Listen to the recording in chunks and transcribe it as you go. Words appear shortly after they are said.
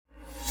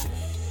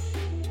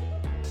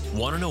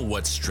Want to know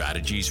what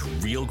strategies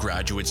real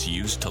graduates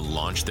use to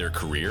launch their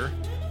career?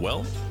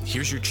 Well,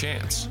 here's your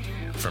chance.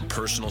 From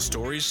personal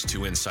stories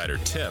to insider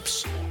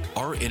tips,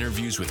 our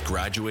interviews with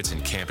graduates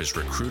and campus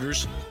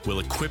recruiters will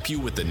equip you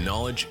with the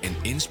knowledge and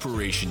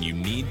inspiration you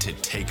need to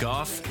take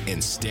off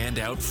and stand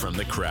out from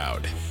the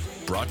crowd.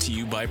 Brought to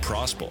you by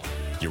Prospel,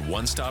 your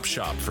one-stop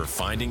shop for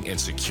finding and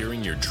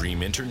securing your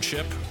dream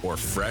internship or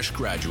fresh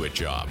graduate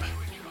job.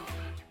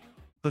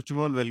 First of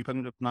all,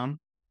 welcome, Japnam.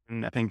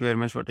 And thank you very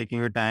much for taking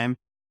your time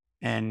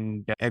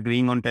and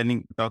agreeing on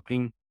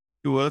talking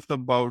to us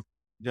about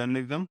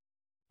journalism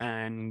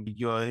and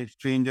your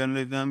history in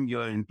journalism,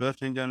 your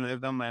interest in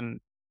journalism,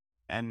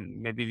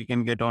 and maybe we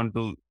can get on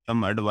to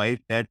some advice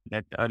that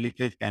early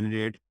stage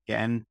candidates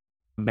can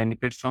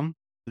benefit from.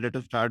 Let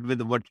us start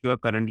with what you are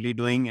currently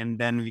doing, and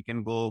then we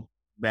can go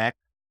back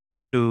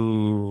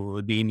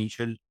to the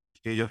initial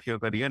stage of your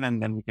career,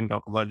 and then we can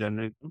talk about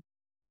journalism.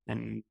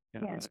 And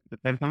Yes, is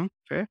that sound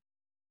fair?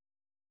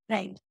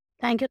 right.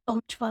 Thank you so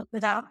much for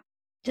Vedang.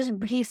 Just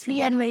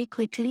briefly and very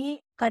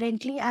quickly,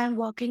 currently I am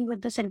working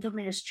with the Central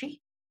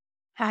Ministry,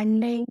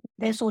 handling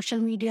their social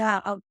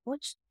media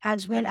outputs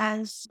as well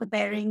as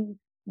preparing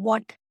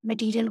what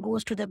material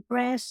goes to the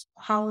press,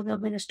 how the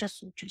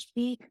ministers should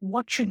speak,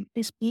 what should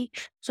they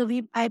speak. So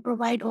I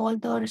provide all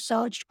the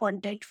researched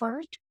content for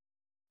it.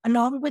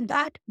 Along with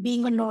that,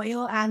 being a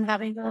lawyer and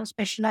having a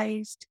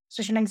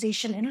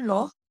specialization in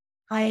law,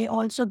 I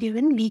also give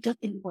in legal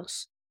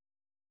inputs.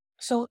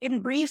 So, in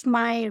brief,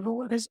 my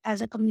role is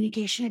as a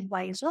communication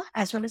advisor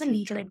as well as a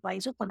legal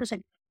advisor for the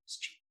central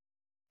industry.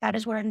 That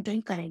is what I'm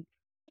doing currently.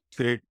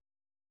 Great.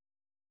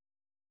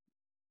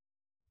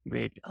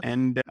 Great.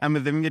 And I'm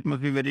assuming it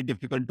must be very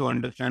difficult to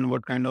understand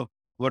what kind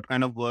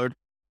of words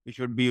you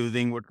should be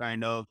using, what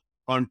kind of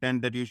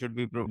content that you should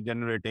be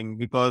generating,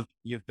 because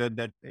you said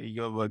that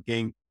you're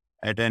working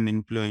at an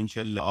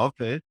influential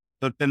office.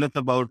 So tell us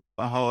about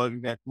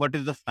what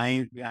is the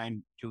science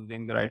behind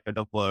choosing the right set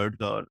of words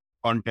or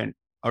content?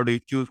 How do you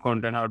choose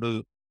content? How do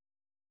you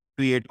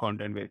create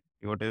content basically?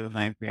 What is the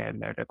science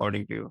behind that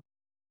according to you?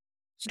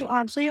 So, to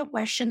answer your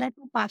question, there are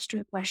two parts to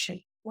your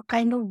question: what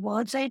kind of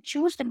words I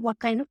choose and what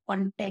kind of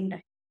content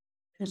I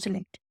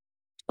select.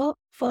 So,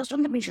 first,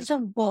 on the basis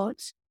of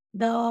words,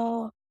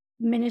 the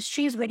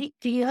ministry is very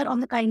clear on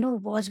the kind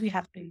of words we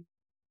have to use.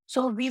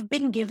 So, we've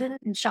been given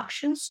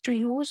instructions to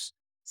use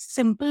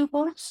simple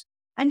words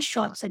and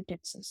short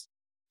sentences.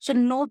 So,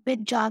 no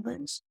big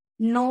jargons,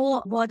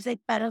 no words like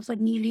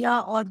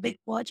paraphernalia or big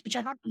words which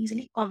are not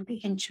easily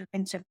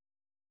comprehensive.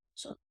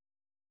 So,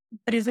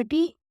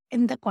 brevity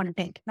in the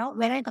content. Now,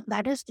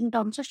 that is in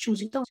terms of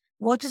choosing the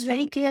words is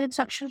very clear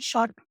instructions,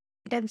 short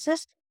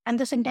sentences, and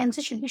the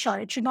sentences should be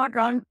short. It should not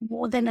run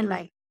more than a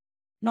line.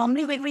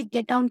 Normally, when we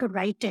get down to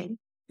writing,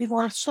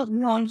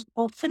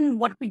 often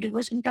what we do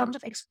is in terms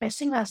of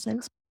expressing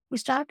ourselves, we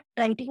start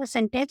writing a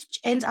sentence which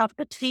ends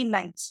after 3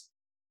 lines.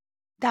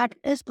 That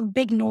is a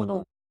big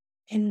no-no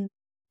in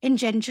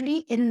generally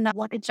in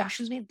what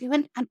instructions we've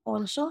given, and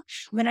also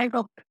when I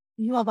talk to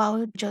you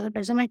about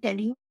journalism, I tell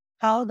you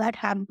how that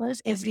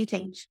hampers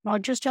everything,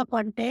 not just your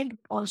content,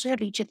 but also your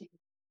reachability.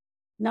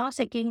 Now,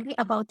 secondly,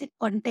 about the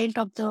content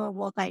of the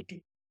work I do.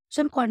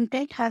 So,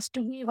 content has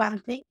to be one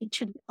thing; it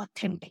should be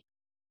authentic.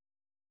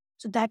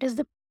 So that is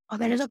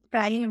of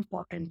prime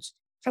importance.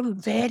 From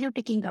where you're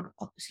taking up,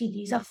 obviously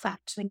these are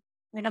facts.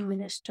 When a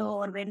minister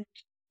or when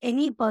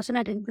any person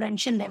at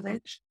influential level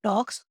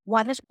talks,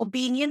 one is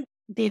opinion.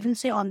 They will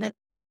say on that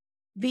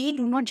we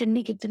do not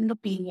generally give them an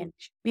opinion.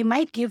 We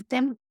might give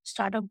them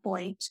startup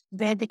points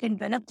where they can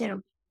develop their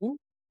opinion,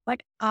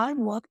 but our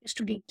work is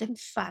to give them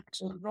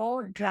facts,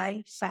 raw,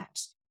 dry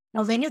facts.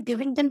 Now, when you're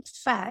giving them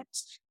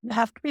facts, you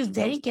have to be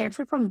very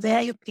careful from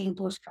where you're getting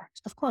those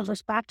facts. Of course,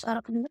 those facts are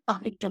in the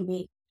public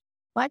domain,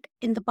 but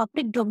in the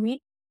public domain,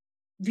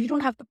 we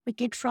don't have to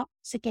pick it from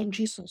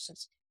secondary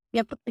sources. We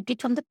have to pick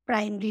it from the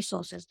primary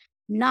sources.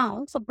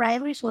 Now, for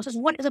primary sources,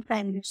 what is a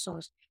primary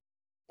source?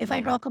 If I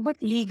talk about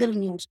legal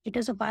news, it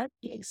is about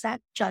the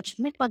exact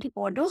judgment or the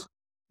order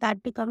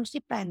that becomes the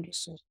primary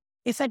source.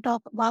 If I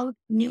talk about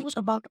news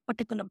about a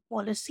particular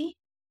policy,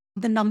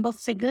 the number of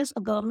figures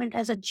a government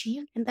has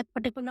achieved in that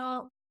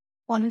particular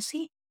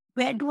policy,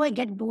 where do I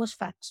get those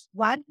facts?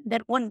 One,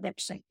 their own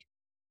website.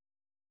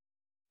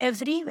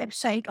 Every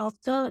website of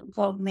the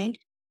government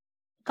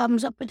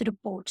comes up with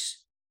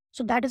reports.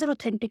 So that is an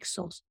authentic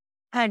source.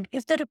 And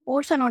if the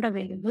reports are not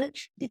available,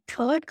 the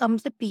third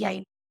comes the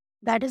PI.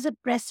 That is a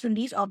press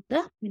release of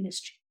the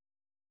ministry.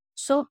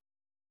 So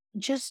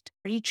just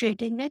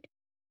reiterating it,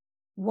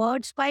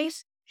 word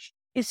wise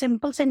is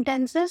simple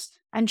sentences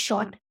and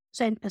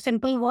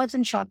simple words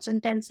and short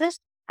sentences.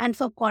 And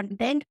for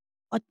content,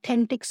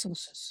 authentic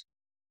sources.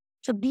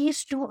 So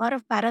these two are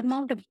of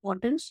paramount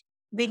importance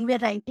when we are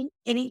writing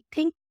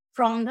anything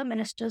from the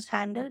minister's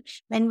handle,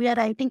 when we are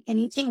writing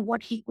anything,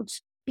 what he could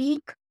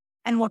speak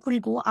and what will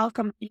go out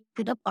from him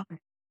to the public.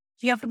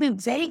 So you have to be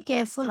very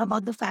careful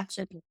about the facts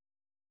that you.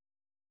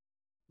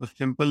 So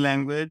simple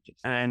language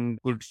and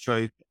good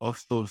choice of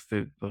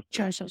sources.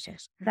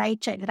 Sources.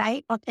 Right,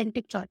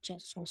 authentic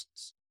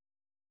sources.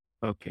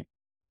 Okay,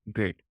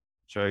 great.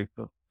 choice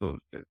of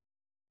sources.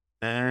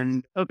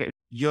 And okay,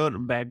 your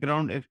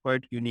background is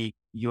quite unique.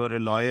 You're a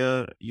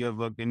lawyer, you have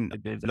worked in the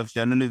field of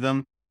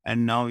journalism,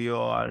 and now you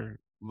are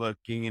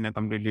working in a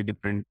completely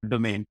different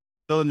domain.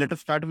 So let us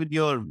start with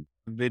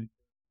with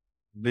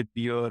with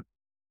your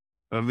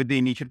with the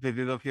initial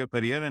phases of your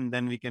career, and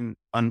then we can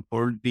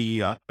unfold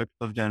the aspects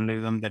of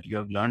journalism that you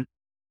have learned.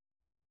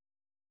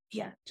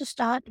 Yeah, to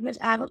start with,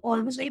 I was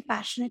always very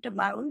passionate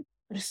about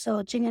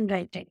researching and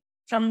writing.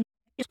 From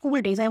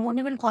school days, I won't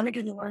even call it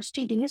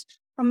university days,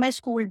 from my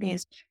school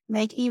days.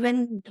 Like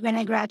even when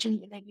I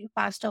graduated, like you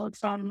passed out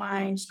from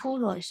my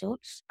school also,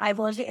 I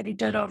was the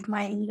editor of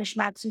my English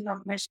magazine of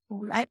my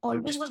school. I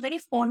always was very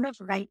fond of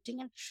writing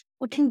and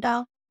putting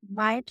down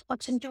my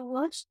thoughts into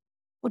words,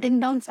 putting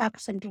down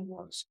facts into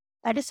words.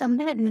 That is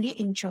something I really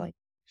enjoy.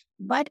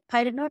 But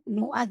I did not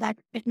know at that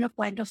particular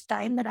point of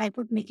time that I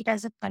would make it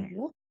as a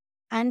career.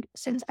 And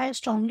since I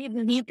strongly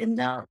believed in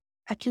the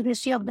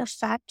accuracy of the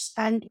facts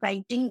and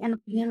writing an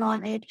opinion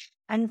on it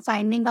and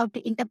finding out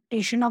the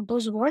interpretation of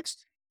those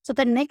words, so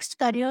the next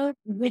career,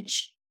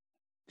 which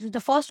the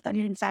first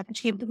career, in fact,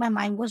 which came to my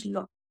mind was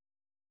law.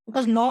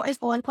 Because law is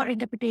all for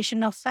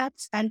interpretation of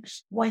facts and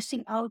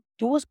voicing out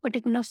those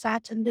particular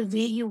facts in the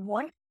way you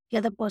want the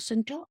other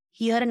person to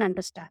hear and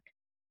understand.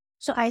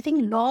 So I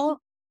think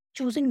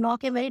choosing law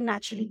came very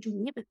naturally to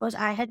me because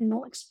I had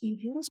no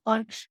experience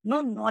or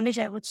no knowledge,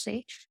 I would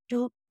say,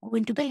 to go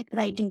into the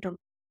writing term.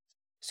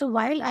 So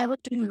while I was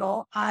doing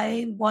law,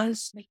 I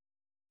was like,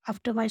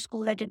 after my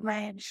school, I did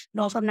my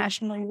law from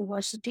National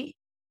University,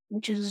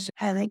 which is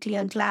I like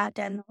clear glad.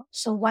 And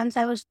so once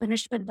I was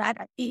finished with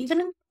that,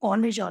 even in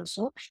college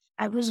also,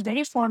 I was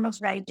very fond of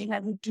writing. I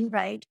would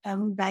write,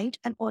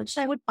 and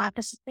also I would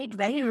participate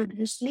very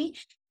rigorously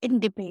in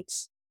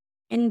debates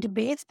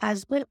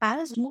as well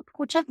as moot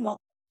courts and mock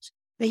courts,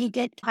 where you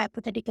get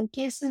hypothetical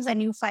cases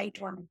and you fight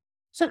on it.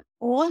 So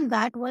all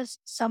that was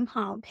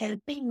somehow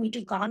helping me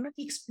to garner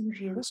the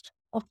experience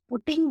of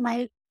putting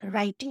my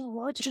writing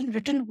words and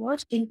written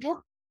words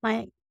into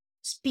my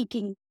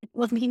speaking. It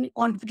was making me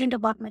confident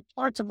about my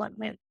thoughts, about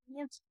my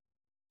opinions.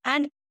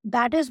 And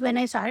that is when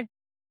I started.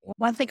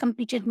 Once I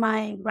completed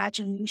my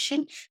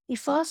graduation, the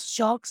first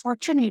job,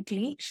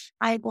 fortunately,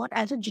 I got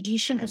as a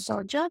judicial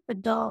researcher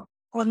with the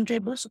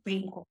Honorable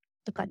Supreme Court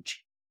of the country.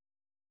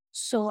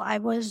 So I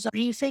was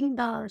briefing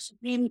the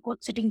Supreme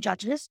Court sitting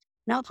judges.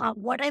 Now,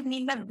 what I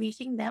mean by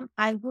briefing them,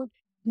 I would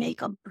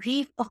make a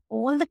brief of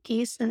all the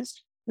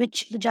cases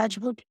which the judge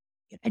would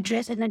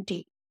address in a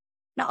day.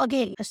 Now,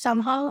 again,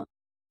 somehow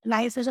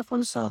life is a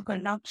full circle.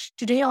 Now,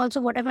 today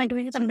also, what am I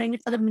doing is I'm doing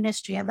it for the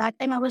ministry. At that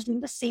time, I was doing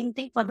the same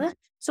thing for the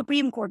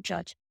Supreme Court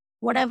judge.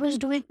 What I was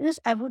doing is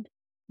I would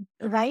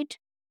write,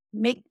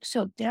 make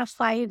so there are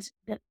files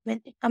that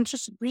when it comes to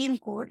Supreme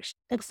Court,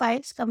 the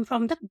files come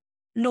from the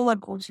lower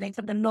courts, like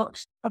from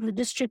the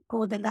district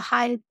court, then the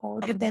high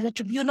court, if there's a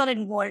tribunal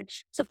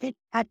involved. So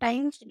at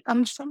times it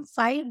comes from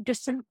 5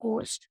 different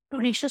courts to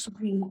reach the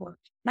Supreme Court.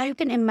 Now you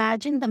can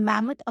imagine the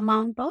mammoth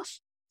amount of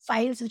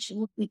files which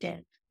would be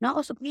there. Now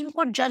a Supreme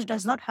Court judge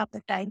does not have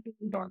the time to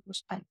read all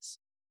those files.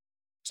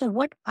 So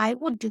what I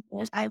would do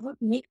is I would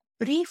make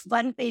brief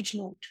 1 page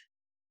note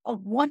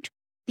of what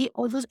the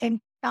author's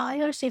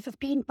entire, say,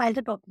 15 files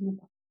are talking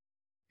about.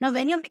 Now,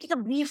 when you're making a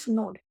brief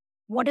note,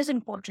 what is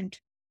important?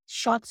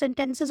 Short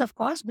sentences, of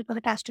course, because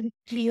it has to be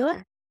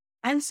clear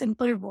and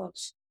simple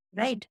words,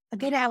 right?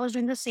 Again, I was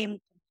doing the same thing.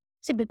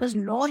 See, because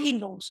law he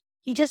knows,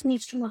 he just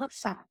needs to know the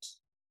facts.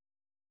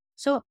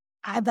 So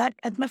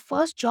at my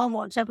first job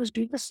also, I was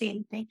doing the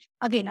same thing.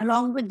 Again,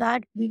 along with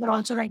that, we were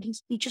also writing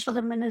speeches for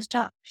the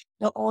minister,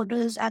 the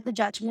orders and the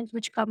judgments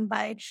which come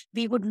by.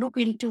 We would look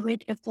into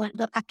it if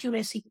the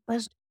accuracy,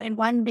 because in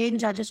one day, the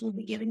judges will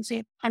be giving,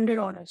 say, 100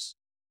 orders.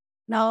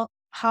 Now,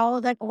 how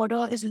that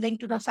order is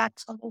linked to the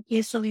facts of the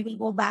case. So we will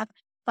go back,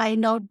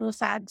 find out those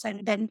facts,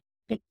 and then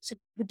sit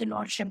with the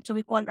lordship. So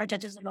we call our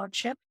judges the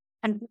lordship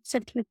and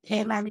sit with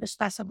him and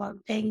discuss about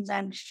things.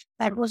 And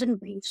that was in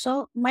brief.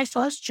 So my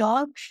first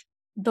job,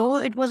 though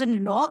it was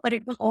in law, but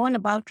it was all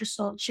about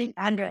researching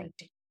and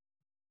writing.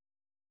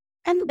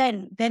 And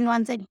then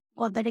once I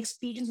got that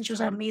experience, which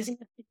was an amazing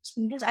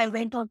experience, I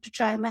went on to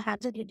try my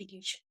hands at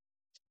litigation.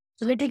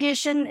 So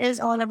litigation is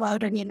all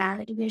about, again,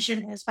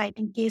 litigation is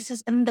fighting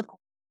cases in the court.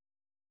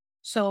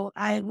 So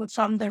I would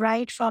from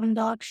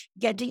the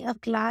getting a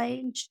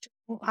client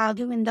to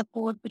argue in the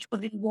court, which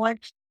would involve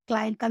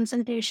client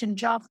consultation,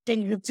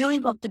 drafting,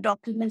 reviewing of the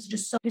documents,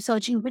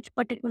 researching which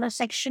particular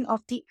section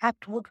of the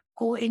act would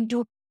go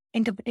into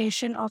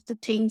interpretation of the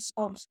things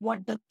of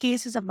what the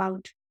case is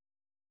about.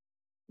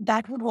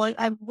 That would all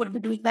I would be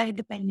doing that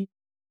independently.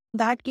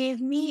 That gave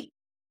me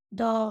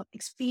the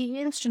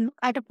experience to look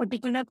at a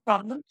particular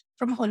problem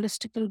from a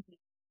holistic view.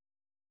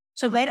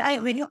 So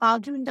when you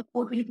argue in the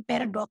court, when you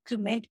prepare a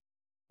document,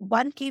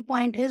 one key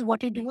point is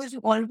what you do is you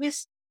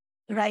always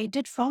write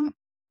it from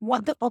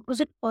what the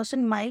opposite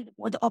person might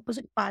or the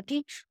opposite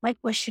party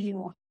might question you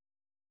on.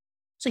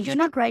 So you're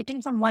not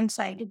writing from one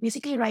side. You're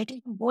basically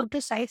writing from both the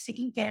sides,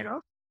 taking care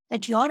of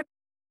that your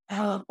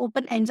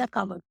open ends are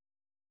covered.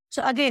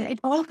 So again, it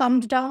all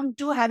comes down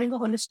to having a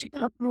holistic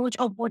approach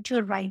of what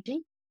you're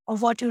writing or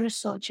what you're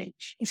researching.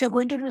 If you're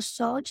going to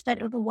research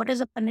that, okay, what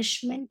is a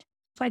punishment?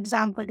 For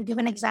example, to give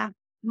an example,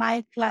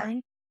 my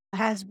client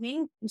has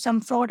been,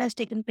 some fraud has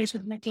taken place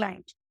with my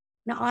client.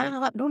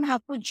 Now, don't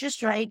have to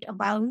just write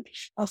about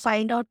or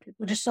find out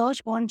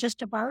research on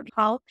just about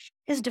how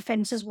his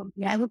defenses would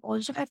be. I would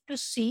also have to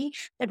see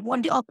that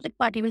what the opposite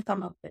party will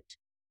come up with.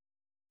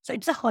 So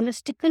it's a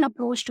holistic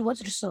approach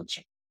towards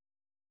researching.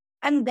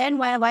 And then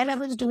while I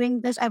was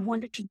doing this, I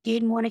wanted to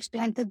gain more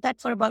experience. I did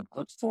that for about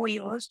good 4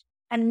 years.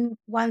 And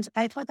once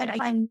I thought that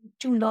I need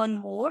to learn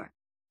more,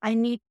 I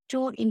need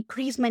to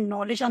increase my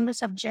knowledge on the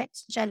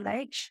subjects which I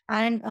like.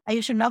 And I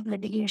used to love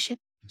litigation.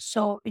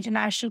 So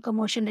international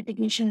commercial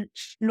litigation,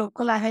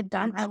 local I had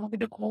done. I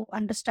wanted to go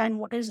understand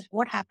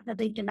what happened at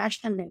the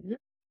international level.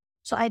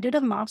 So I did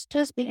a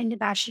master's in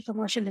international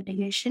commercial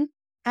litigation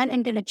and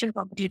intellectual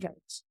property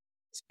rights,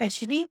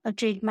 especially a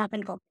trademark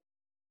and copyright,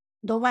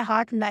 though my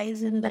heart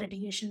lies in the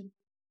litigation.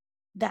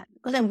 That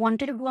because I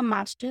wanted to do a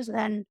master's,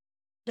 and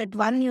that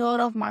 1 year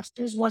of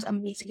master's was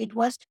amazing. It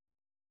was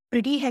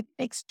pretty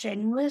hectic,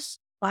 strenuous,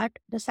 but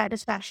the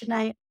satisfaction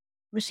I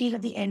received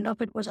at the end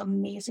of it was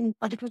amazing.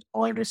 But it was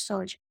all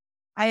research.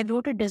 I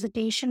wrote a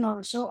dissertation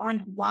also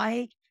on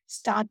why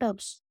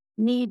startups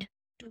need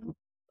to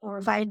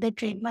provide their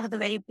trademark at the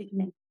very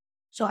beginning.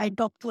 So I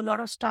talked to a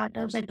lot of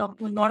startups. I talked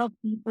to a lot of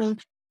people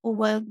who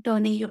were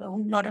turning, a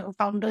lot of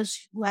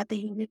founders who had the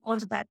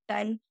unicorns at that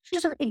time.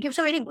 It gives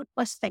a very good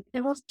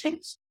perspective of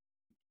things.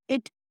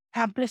 It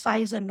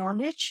amplifies the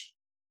knowledge.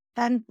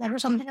 And that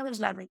was something I was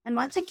loving. And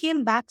once I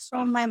came back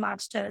from my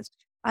master's,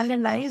 I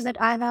realized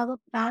that I have a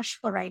passion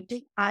for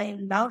writing. I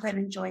love and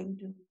enjoying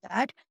doing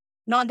that.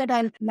 Not that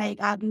I like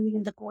arguing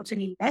in the courts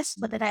any less,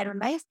 but that I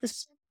realized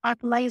this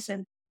art lies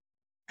in.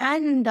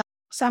 And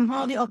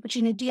somehow the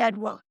opportunity I'd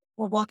work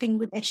for working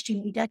with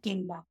HT Media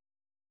came back.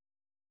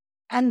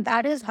 And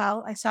that is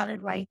how I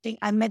started writing.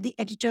 I met the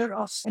editor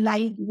of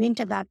Live Mint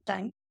at that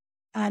time.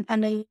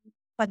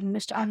 But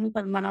Mr. Anil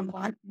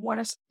Padmanabhan, what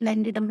a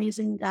splendid,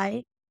 amazing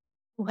guy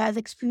who has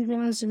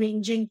experience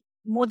ranging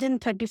more than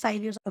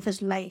 35 years of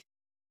his life.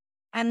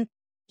 And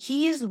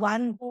he is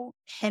one who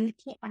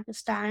helped me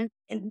understand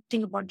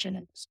anything about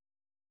journalism.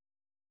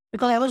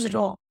 Because I was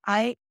raw.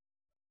 I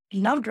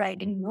loved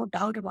writing, no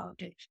doubt about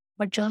it.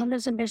 But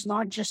journalism is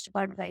not just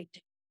about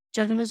writing.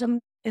 Journalism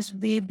is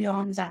way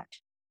beyond that.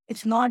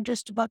 It's not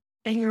just about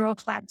taking raw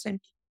facts and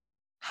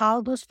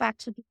how those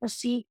facts are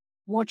perceived,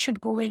 what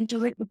should go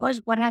into it.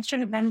 Because one has to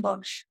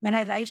remember, when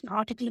I write an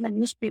article in a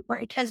newspaper,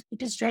 it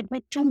is read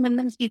by 2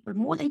 million people,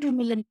 more than 2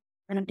 million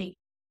in a day.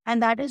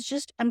 And that is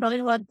just, I'm talking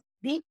about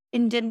the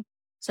Indian.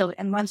 So,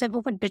 and once I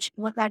go for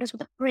digital, what that is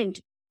with the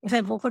print. If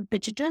I go for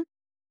digital,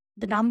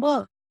 the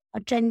number, a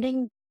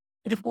trending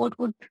report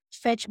would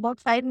fetch about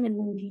 5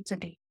 million reads a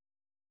day.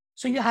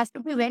 So you have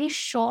to be very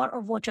sure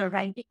of what you're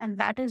writing. And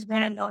that is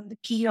where I learned the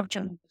key of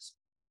journalism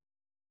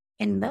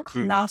in the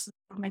last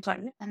of my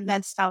career. And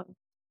that's how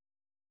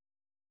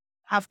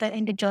after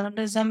into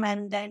journalism,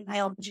 and then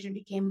my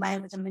opportunity came by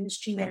with the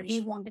ministry where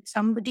he wanted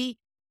somebody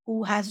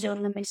who has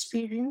journalism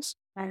experience.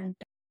 And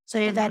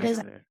so that is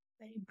a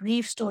very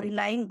brief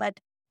storyline, but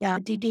yeah,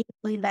 detailed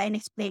storyline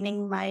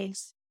explaining my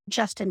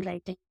just in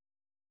writing.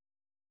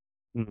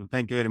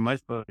 Thank you very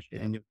much for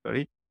sharing your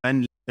story.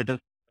 And let us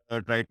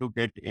try to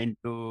get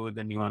into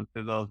the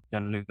nuances of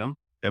journalism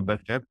step by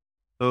step.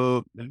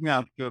 So let me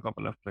ask you a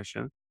couple of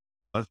questions.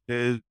 First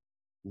is,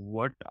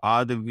 what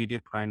are the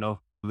various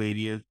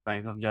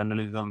kinds of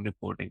journalism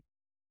reporting?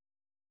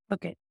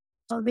 Okay.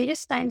 So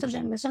various kinds of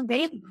journalism,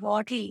 very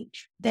broadly,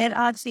 there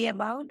are say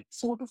about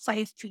 4 to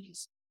 5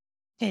 fields.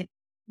 Okay.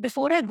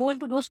 Before I go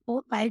into those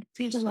 4 5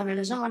 fields of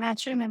journalism, I have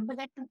to remember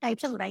that 2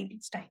 types of writing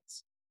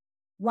styles.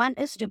 One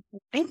is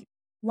reporting,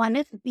 one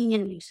is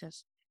opinion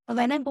pieces.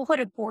 When I go for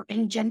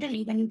reporting,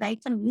 generally when you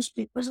write for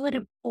newspapers, we're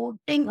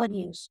reporting a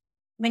news.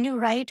 When you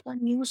write a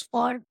news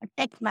for a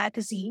tech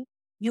magazine,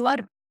 you are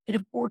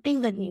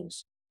reporting the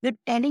news. You're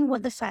telling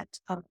what the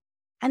facts are.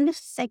 And the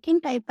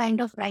second type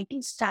kind of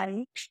writing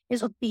style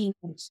is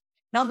opinions.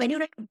 Now, when you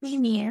write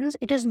opinions,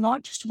 it is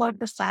not just about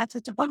the facts,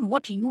 it's about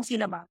what you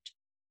feel about.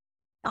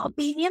 Now,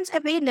 opinions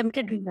have very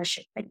limited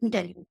readership, let me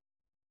tell you.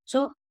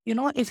 So,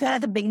 if you're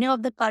at the beginning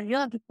of the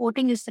career,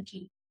 reporting is the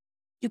key.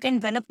 You can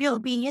develop your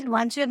opinion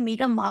once you have made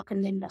a mark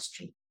in the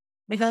industry.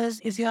 Because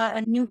if you're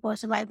a new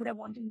person, why would I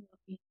want to know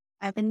opinion?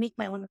 I can make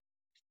my own.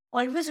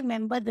 Always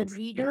remember that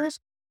readers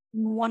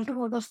want to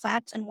know the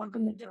facts and want to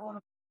make their own.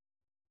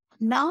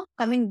 Now,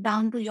 coming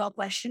down to your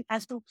question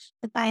as to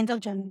the kinds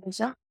of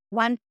journalism,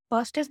 one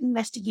first is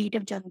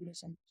investigative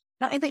journalism.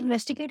 Now, in the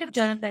investigative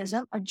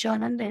journalism, a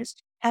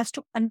journalist has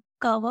to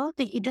uncover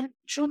the hidden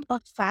truth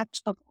or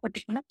facts of a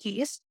particular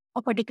case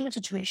or particular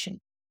situation.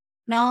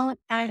 Now,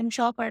 I'm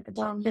sure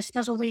the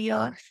listeners over here,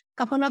 a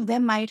couple of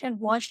them might have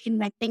watched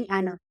Inventing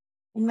Anna.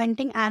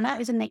 Inventing Anna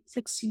is a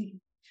Netflix series.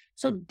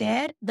 So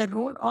there, the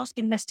role of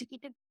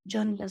investigative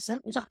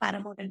journalism is of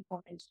paramount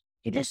importance.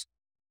 The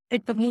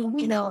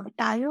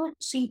entire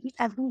series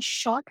has been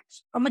shot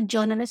from a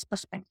journalist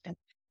perspective.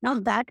 Now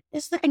that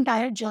is the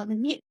entire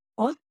journey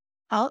of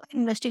how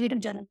investigative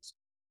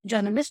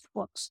journalist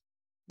works.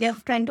 They are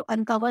trying to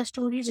uncover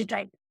stories,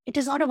 right? It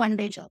is not a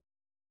one-day job.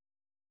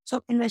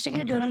 So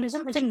investigative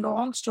journalism is a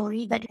long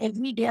story that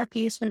every day a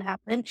case will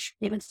happen.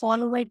 They will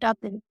follow it up,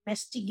 they will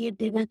investigate,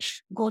 they will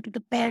go to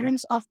the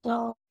parents of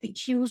the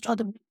accused or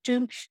the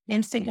victim,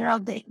 then figure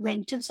out the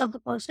intentions of the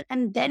person,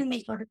 and then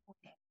make a report.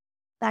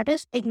 That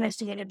is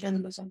investigative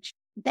journalism.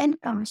 Then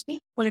comes the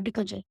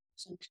political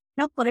journalism.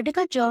 Now,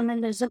 political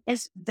journalism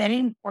is very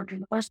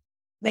important because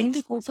when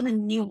we go for the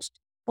news,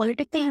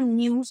 political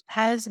news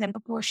has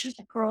repercussions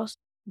across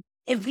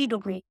every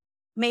domain.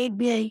 May it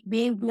be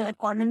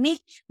economy,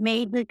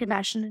 may it be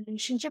international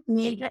relationship,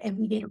 may it be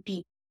everyday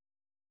routine.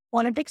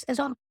 Politics is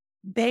of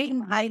very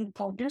high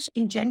importance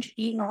in generally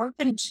in all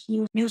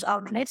the news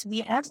outlets.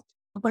 We have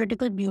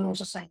political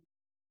bureaus assigned.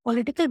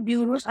 Political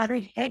bureaus are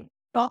a head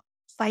top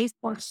five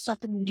for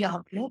certain media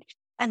outlet,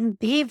 and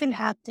they will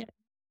have their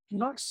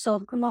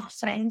circle of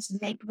friends,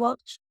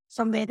 networks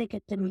from where they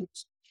get the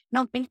news.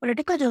 Now, in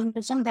political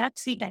journalism, there are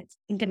three types: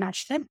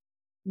 international,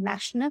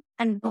 national,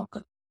 and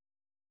local.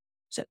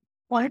 So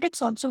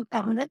politics also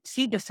cover at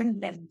three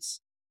different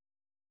levels.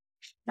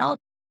 Now,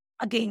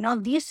 again, now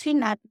these three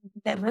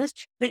levels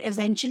will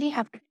eventually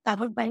have to be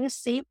covered by the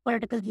same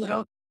political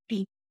bureau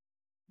team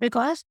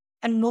because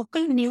a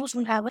local news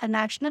will have a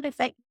national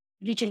effect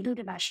reaching to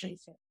the national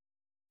effect.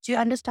 So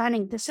you're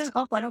understanding this is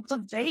one of the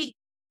very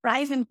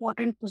prime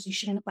important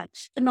position in the party.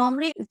 So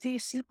normally, if you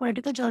see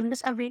political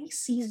journalists are very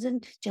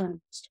seasoned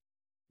journalists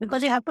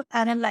because you have to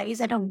analyze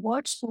that a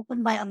word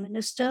spoken by a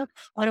minister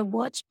or a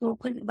word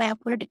spoken by a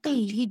political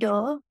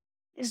leader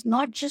is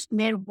not just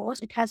mere words,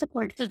 it has a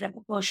political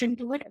repercussion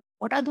to it.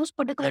 What are those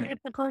political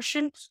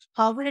repercussions?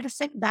 How will it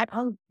affect that?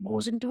 How it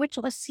goes into it?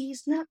 So a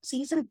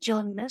seasoned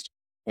journalist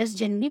is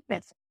generally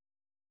present.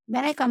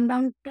 Then I come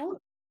down to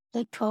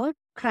the third,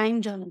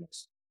 crime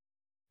journalist.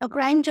 A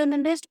crime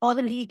journalist or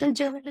the legal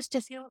journalist,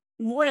 if you're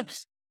more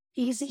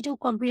easy to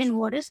comprehend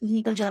what is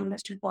legal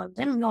journalist, we call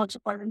them. We also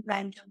call them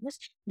crime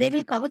journalists. They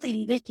will cover the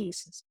legal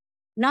cases.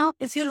 Now,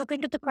 if you look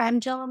into the crime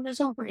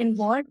journalism, would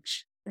involve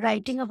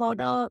writing about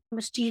a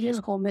mysterious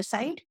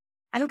homicide,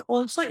 and it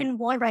also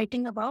involve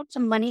writing about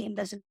some money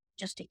embezzlement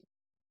justice.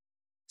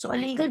 So a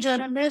legal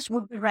journalist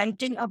would be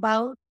writing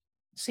about,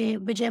 say,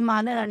 Vijay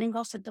Mala running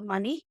off with the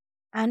money,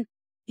 and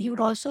he would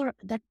also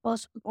that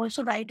person would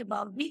also write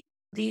about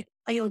the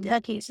Ayodhya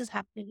cases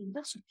happening in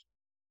the Supreme.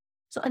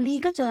 So a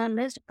legal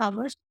journalist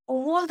covers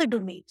all the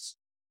domains,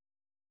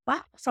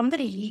 but from the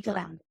legal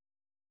angle.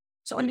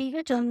 So a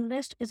legal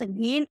journalist is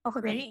again of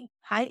a very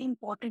high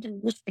importance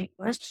in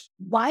newspapers.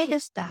 Why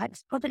is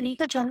that? Because the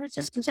legal journalist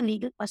just gives a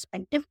legal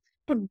perspective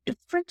to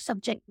different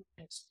subject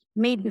matters,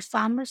 maybe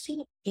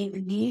pharmacy,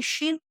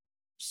 aviation,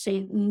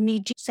 say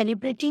media,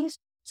 celebrities.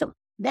 So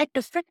they're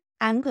different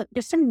angle,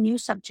 different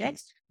news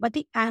subjects, but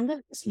the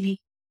angle is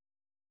legal.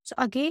 So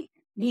again,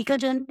 legal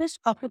journalist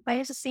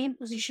occupies the same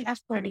position as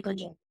political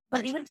journalist.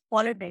 But even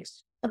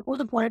politics, suppose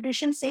the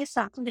politician says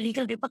something, the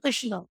legal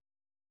repercussion of.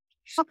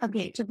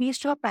 Again, so these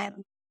two are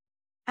primary.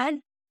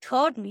 And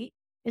thirdly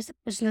is the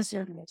business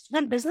journalist.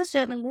 Then business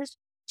journalist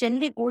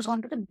generally goes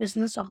on to the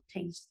business of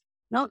things.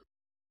 Now,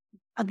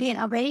 again,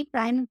 a very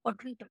prime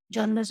important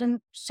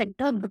journalism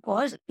sector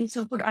because if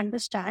you could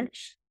understand,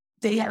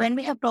 when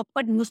we have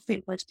proper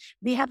newspapers,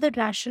 we have the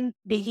national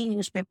daily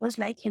newspapers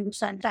like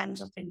Hindustan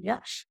Times of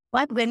India.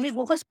 But when we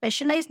go for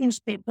specialized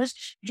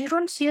newspapers, you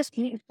don't see a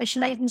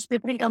specialized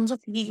newspaper in terms of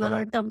legal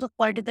or in terms of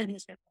political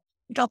newspaper.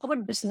 We talk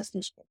about business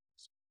newspapers.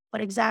 For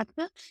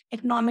example,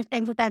 Economic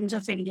Times or Times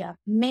of India,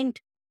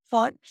 meant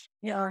for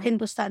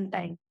Hindustan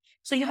Times.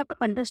 So you have to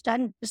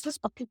understand business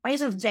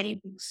occupies a very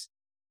big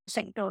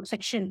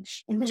section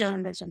in the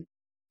journalism.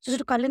 So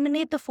to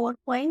culminate the 4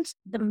 points,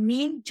 the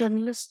main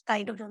journalist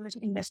kind of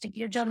journalism,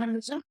 investigative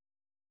journalism,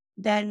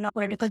 then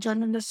political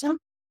journalism,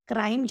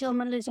 crime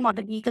journalism or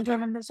the legal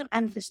journalism,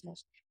 and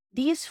business.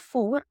 These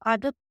four are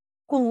the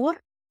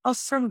core of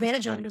from where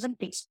journalism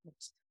takes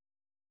place.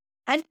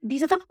 And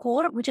these are the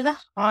core, which are the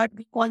hard,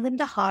 we call them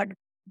the hard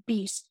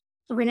beats.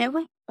 So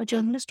whenever a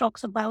journalist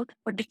talks about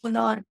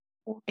particular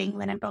voting,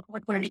 when I'm talking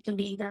about political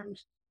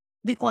leaders,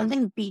 we call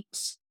them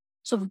beats.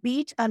 So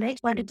beats are like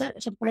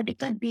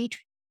political beat,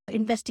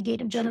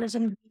 investigative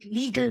journalism,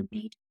 legal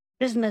beat,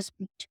 business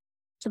beat.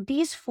 So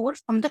these four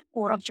from the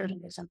core of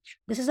journalism.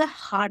 This is a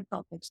hard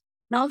topics.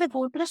 Now we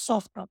go to the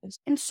soft topics.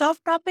 In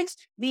soft topics,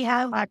 we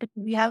have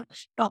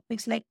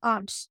topics like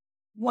arts,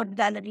 what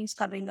galleries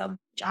coming up,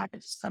 which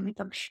artists coming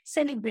up,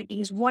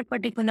 celebrities, what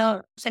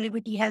particular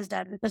celebrity has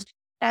done. Because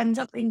Times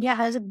of India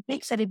has a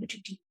big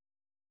celebrity team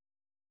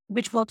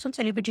which works on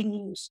celebrity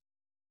news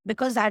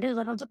because that is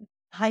one of the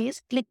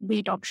highest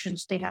clickbait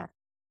options they have.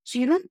 So,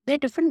 there are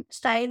different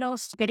style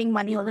of getting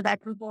money, although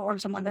that will go on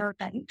some other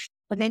time.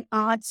 But then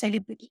art,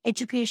 celebrity,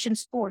 education,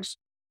 sports.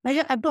 Now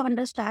you have to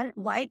understand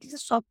why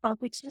these soft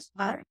topics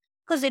are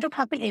because they don't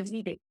happen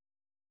every day.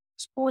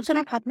 Sports are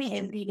not happening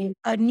every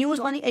day. News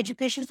on the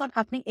education is not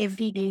happening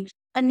every day.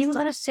 A news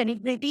on a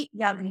celebrity,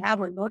 yeah, we have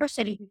a lot of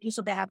celebrities,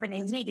 so they happen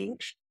every day.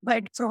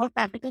 But for all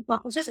practical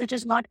purposes, it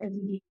is not every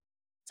day.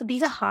 So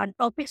these are hard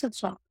topics and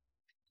so on.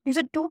 These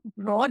are two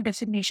broad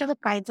definitions of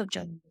kinds of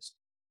journalists,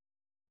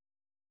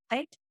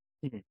 right?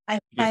 Mhm. I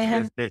Yes,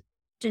 have yes,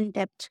 that, in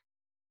depth.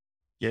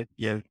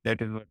 yes,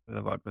 that is what I was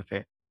about to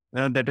say.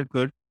 That is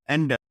good.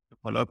 And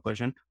follow-up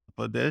question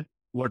for this: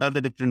 what are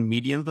the different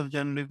mediums of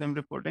journalism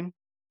reporting?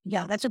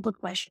 Yeah, that's a good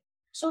question.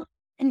 So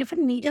in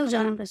different media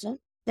journalism,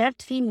 there are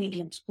three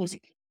mediums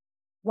basically.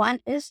 One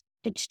is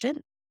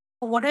digital.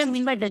 What I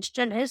mean by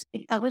digital is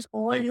it covers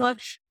all your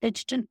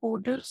digital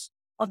portals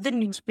of the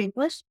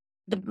newspapers,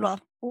 the blog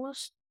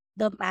posts,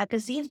 the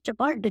magazines, which are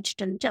all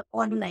digital, which are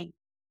online.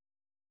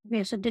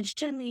 Okay, so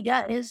digital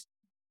media is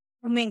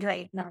booming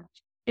right now.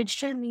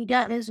 Digital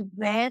media is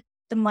where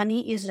the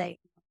money is right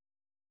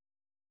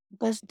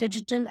because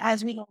digital,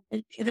 as we know,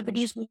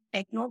 everybody's doing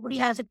tech. Nobody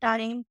has a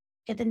time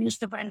get the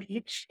newspaper and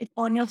read it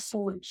on your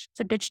phone.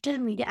 So digital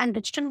media,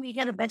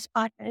 the best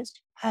part is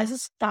as a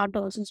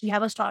starter, since we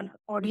have a start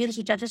audience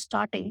which are just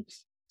starting.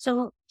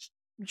 So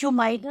you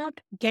might not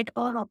get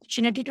an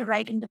opportunity to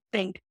write in the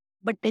print,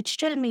 but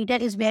digital media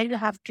is where you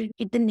have to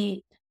hit the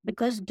nail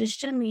because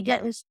digital media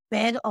is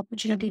where the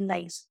opportunity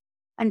lies.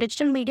 And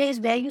digital media is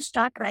where you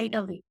start right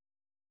away.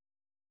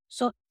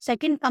 So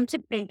second comes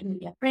in print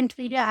media. Print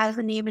media, as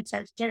the name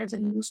itself, there is a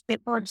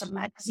newspaper, it's a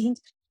magazine.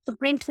 So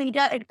print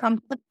media, it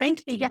comes. The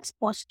print media is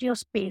paucity of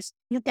space.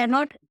 You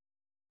cannot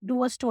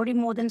do a story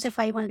more than say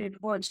 500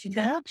 words. You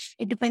cannot.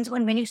 It depends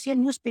on when you see a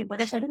newspaper.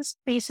 There's certain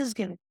spaces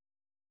given.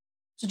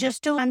 So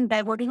just to I'm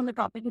diverting on the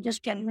topic, you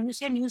just tell me when you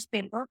see a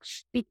newspaper,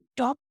 the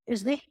top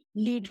is the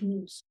lead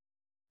news.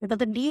 Because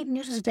the lead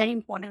news is very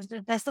important.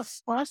 That's the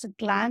first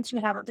glance you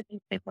have of the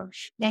newspaper.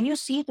 Then you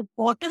see the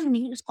bottom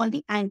news called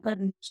the anchor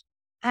news.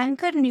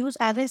 Anchor news,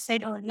 as I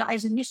said earlier,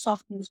 is only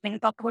soft news. When you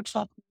talk about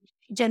soft news,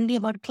 generally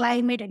about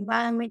climate,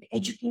 environment,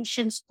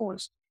 education,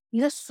 sports.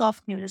 These are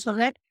soft news. So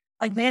that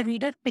when a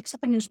reader picks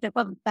up a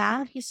newspaper,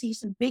 bang, he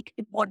sees a big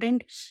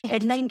important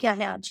headline. Kya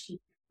hai aaj ki?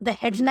 The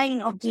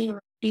headline of the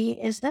day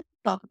is the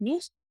top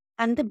news,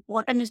 and the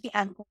bottom is the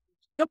anchor.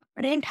 So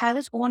print has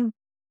its own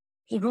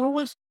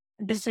rules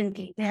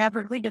differently. They have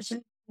very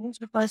different rules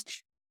because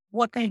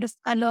what kind of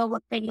color,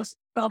 what kind of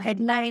top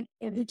headline,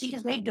 everything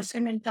is very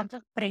different in terms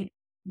of print.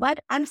 But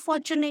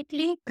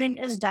unfortunately, print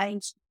is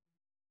dying.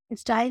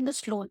 It's dying a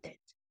slow death.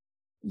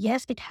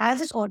 Yes, it has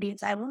its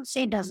audience. I won't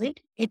say does it.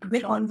 It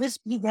will always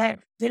be there.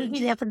 Will be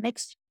there for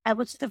next, I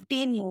would say,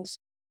 15 years.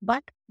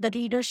 But the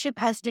readership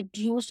has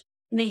reduced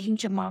in a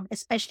huge amount,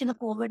 especially the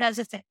COVID has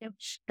affected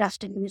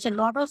drastically. So a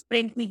lot of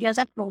print medias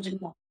are closing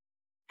now.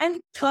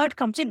 And third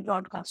comes in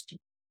broadcasting.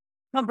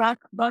 Now,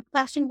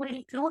 broadcasting will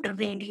include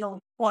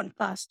radio,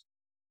 podcast.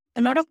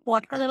 A lot of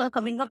podcasts are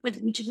coming up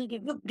with which will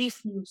give you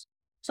brief news.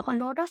 So a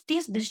lot of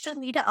these digital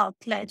media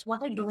outlets,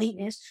 what they're doing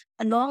is,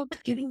 along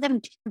with giving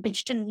them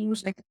digital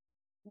news, like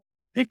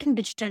written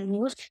digital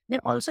news,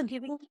 they're also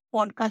giving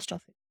podcast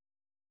of it.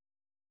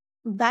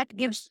 That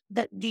gives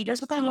the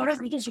readers, because a lot of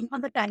readers don't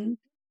have the time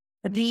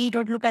to read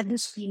or look at the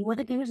screen. What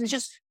they do is they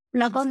just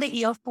plug on the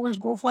earphones,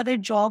 go for their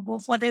job, go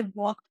for their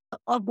walk,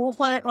 or go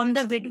for on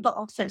their way to the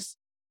office.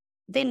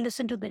 They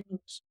listen to the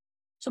news.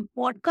 So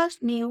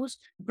podcast news,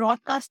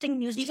 broadcasting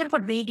news, even for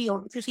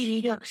radio. If you see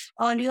radio,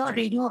 earlier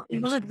radio,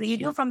 it was a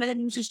radio from where the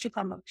news used to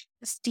come out.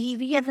 This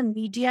TV and the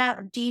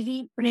media,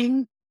 TV,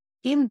 print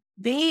came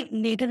way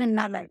later in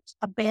our lives.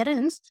 Our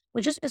parents were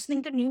just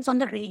listening to news on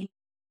the radio.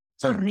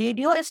 So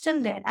radio is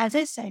still there. As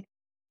I said,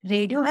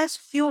 radio has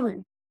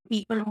fueled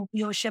people who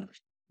viewership,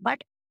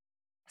 but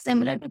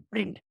similar to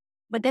print.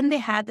 But then they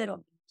had their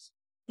audience.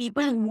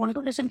 People who want to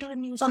listen to the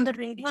news on the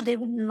radio, they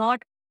will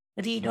not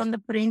read on the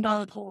print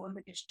or go on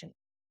the digital.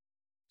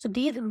 So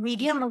these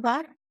medium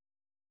are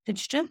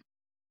digital,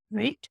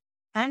 print,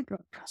 and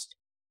broadcast.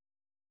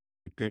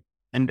 Okay.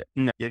 And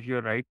yes,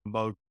 you're right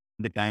about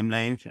the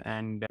timelines.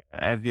 And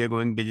as we are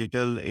going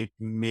digital, it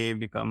may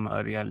become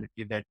a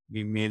reality that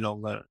we may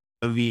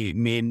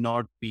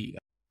not be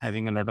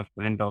having a lot of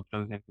print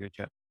options in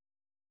future.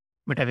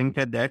 But having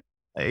said that,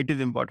 it is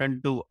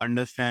important to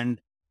understand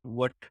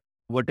what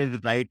what is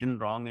right and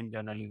wrong in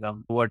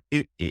journalism.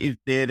 Is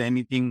there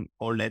anything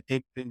called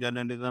ethics in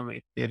journalism?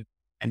 Is there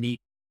any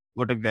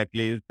what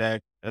exactly is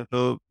that?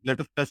 So let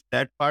us touch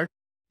that part.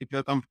 If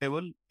you're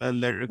comfortable, Yeah, could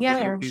you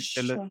yeah, please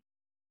tell us? sure.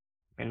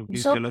 Can you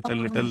please So, tell us a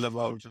little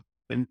about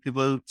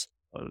principles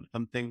or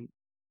something?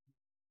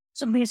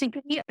 so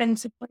basically,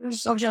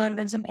 principles of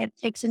journalism,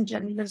 ethics in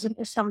journalism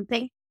is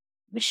something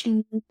which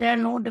there are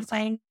no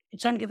defined.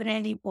 It's not given in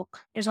any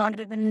book. It's not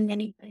given in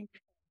any print.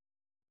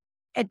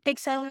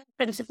 Ethics and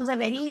principles are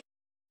very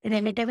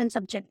relative and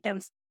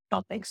subjective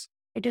topics.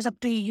 It is up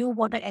to you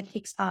what the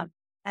ethics are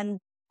and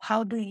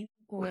how do you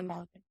go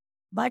about it.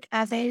 But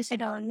as I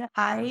said earlier,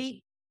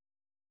 I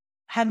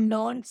have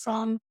learned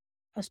from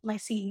my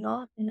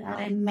senior in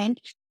alignment,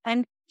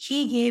 and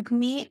he gave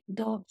me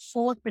the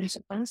four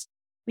principles,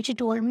 which he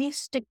told me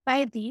stick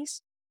by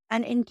these,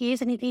 and in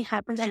case anything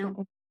happens, I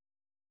know.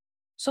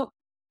 So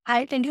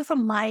I'll tell you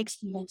from my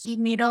experience. He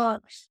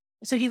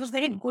was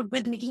very good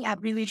with making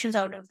abbreviations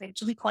out of it.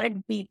 So we call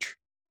it BAIT,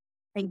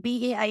 like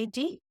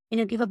BAIT. And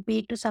you give a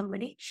bait to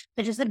somebody,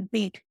 that is the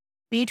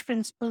bait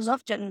principles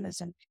of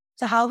journalism.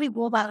 So how we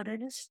go about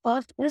it is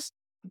first is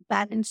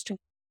balanced.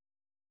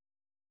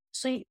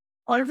 So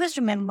always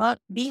remember,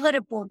 being a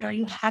reporter,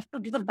 you have to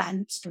give a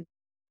balance to it.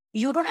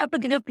 You don't have to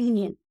give an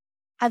opinion.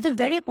 At the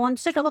very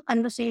onset of a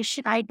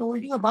conversation, I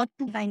told you about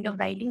two kind of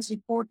writings,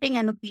 reporting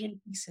and opinion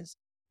pieces.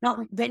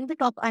 Now, when we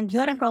talk, and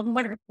here I'm talking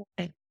about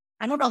reporting,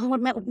 I'm not talking about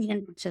my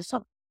opinion pieces.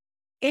 So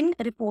in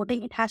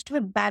reporting, it has to be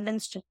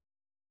balanced.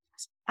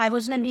 I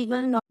was in a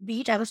legal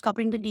beat. I was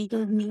covering the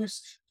legal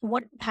news.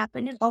 What would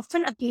happen is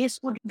often a case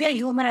would be a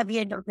human at the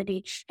end of the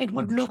day. It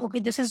would look, okay,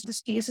 this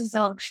case is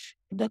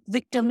the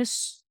victim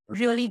is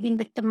really being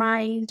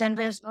victimized and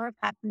there's not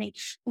happening.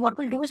 What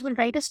we'll do is we'll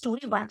write a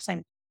story once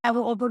and I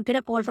will get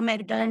a call from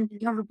editor and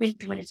repeat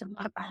to it. It's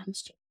a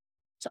balanced.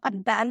 So a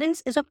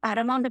balance is of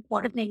paramount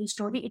importance in any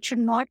story. It should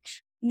not,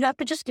 you have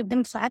to just give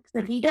them facts.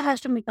 The reader has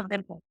to make up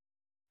their own.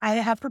 I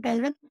have to tell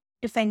them,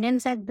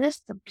 defendant said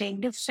this, the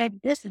plaintiff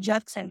said this, the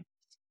judge said.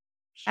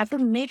 I have to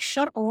make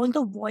sure all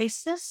the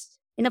voices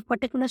in a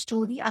particular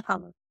story are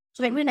covered.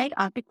 So when we write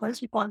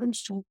articles, we call them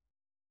story.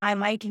 I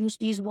might use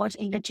these words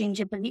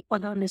interchangeably for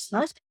the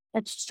listeners.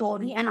 That's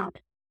story and art.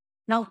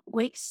 Now,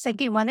 wait,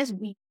 second one is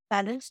be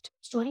balanced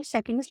story.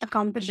 Second is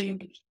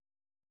accountability.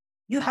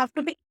 You have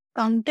to be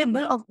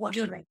accountable of what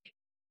you write.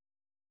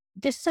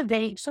 This is a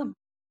very, so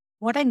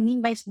what I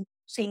mean by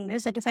saying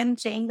this, that if I'm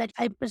saying that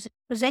I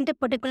present a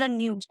particular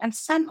news and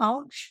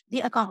somehow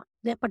the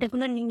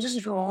particular news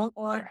is wrong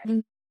or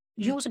I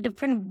use a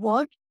different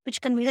word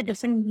which conveys a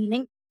different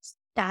meaning,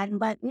 stand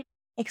by it,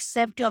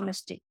 accept your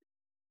mistake.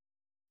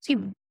 See,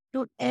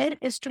 to err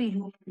is to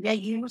use. We are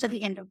humans at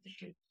the end of the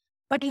day.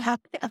 But you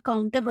have to be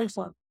accountable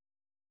for it.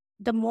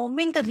 The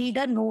moment the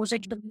reader knows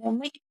it, the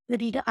moment the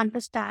reader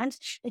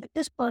understands that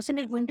this person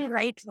is going to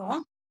write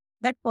wrong,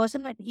 that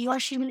person, when he or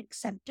she will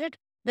accept it,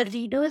 the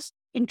reader's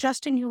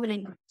interest in you will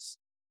increase.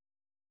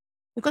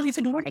 Because if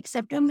you do not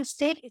accept your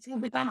mistake, if you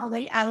become a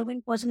very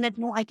arrogant person that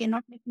no, I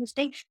cannot make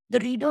mistake, the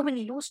reader will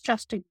lose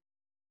trust in you.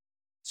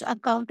 So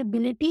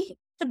accountability.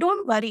 So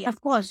don't worry. Of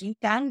course, you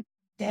can.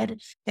 There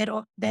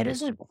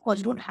is a, of course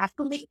you don't have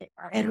to make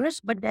errors,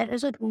 but there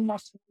is a room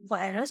for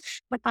errors.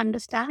 But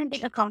understand and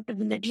take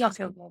accountability of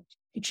your work.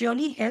 It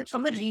really helps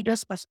from a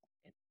reader's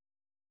perspective.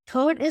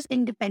 Third is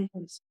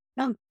independence.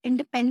 Now,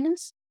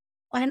 independence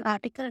on an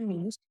article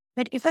means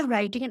that if I'm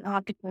writing an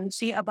article,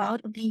 say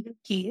about a legal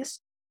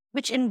case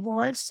which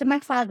involves say,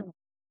 my father,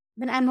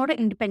 then I'm not an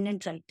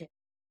independent writer.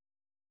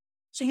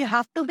 So you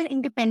have to be an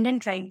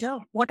independent writer.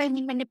 What I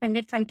mean by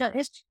independent writer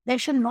is there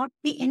should not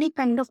be any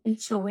kind of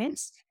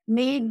influence,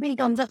 maybe in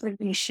terms of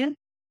relation,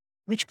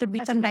 which could be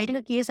if I'm writing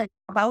a case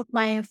about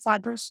my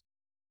father's,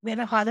 where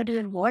my father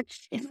did what,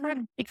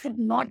 it should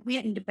not be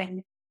an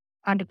independent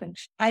article.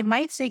 I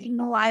might say,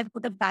 no, I've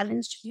put a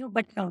balanced view,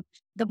 but no.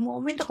 The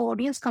moment the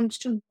audience comes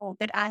to know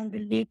that I'm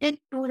related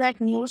to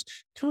that news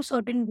through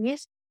certain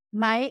ways,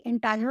 my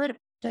entire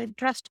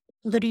trust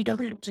to the reader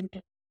will lose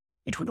into.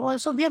 It would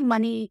also be a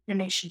money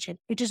relationship.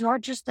 It is not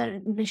just the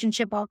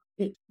relationship of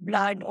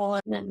blood or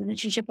the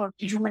relationship of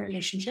human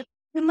relationship,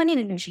 the money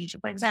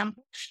relationship. For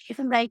example, if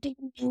I'm writing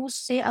news,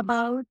 say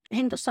about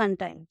Hindustan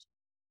Times,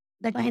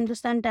 that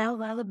Hindustan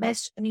Times are the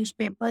best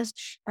newspapers,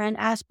 and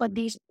as per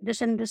this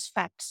and this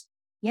facts.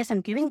 Yes,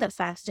 I'm giving the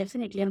facts,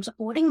 definitely. I'm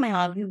supporting my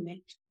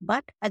argument.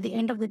 But at the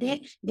end of the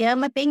day, they are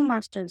my paying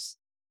masters.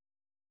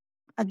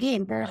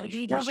 Again, the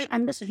reader will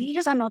understand.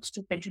 Readers are not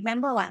stupid.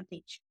 Remember one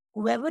thing.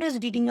 Whoever is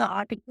reading your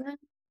article,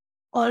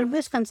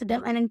 always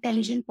consider an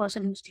intelligent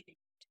person who's reading.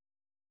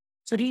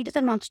 So readers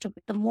are not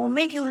stupid. The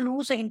moment you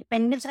lose the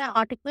independence in an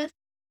article,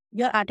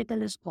 your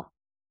article is gone.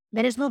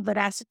 There is no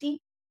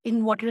veracity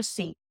in what you're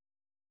saying.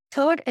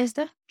 Third is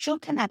the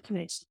truth and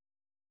accuracy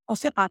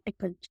of your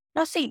article.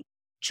 Now see,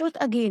 truth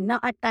again.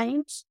 Now at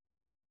times,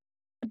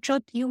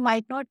 truth, you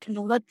might not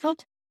know the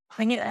truth.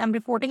 When I'm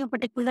reporting a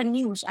particular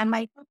news, I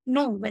might not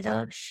know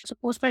whether,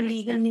 suppose for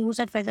legal news,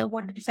 that whether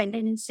what the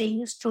defendant is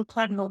saying is truth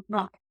or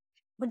not.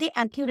 But the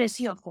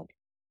accuracy of it.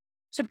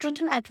 So truth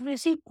and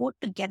accuracy go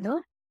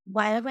together.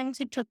 Why am I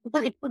saying truth?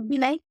 Because it would be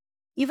like,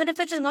 even if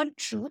it is not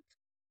truth,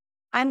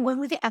 I'm going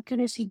with the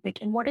accuracy bit.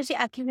 And what is the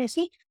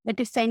accuracy? The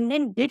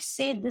defendant did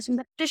say this in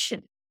the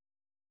petition.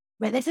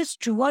 Whether it is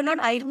true or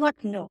not, I do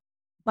not know.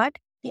 But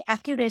the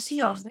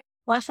accuracy of it,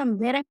 or from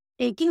where I'm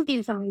taking the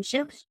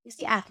information, is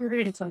the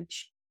accurate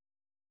information.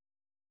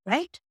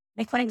 Right?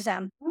 Like for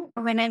example,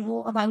 when I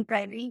go about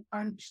writing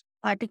an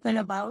article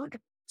about,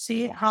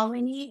 say, how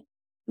many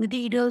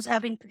readers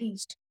have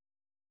increased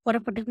for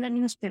a particular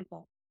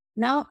newspaper.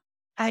 Now,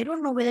 I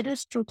don't know whether it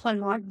is truth or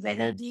not,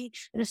 whether the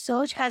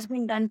research has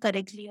been done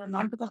correctly or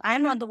not, because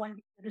I'm not the one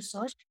doing the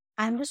research.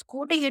 I'm just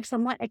quoting it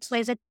from a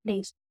XYZ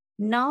place.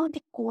 Now,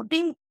 the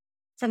quoting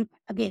from,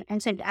 again,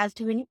 and said, as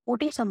to when you're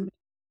quoting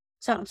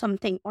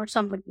something or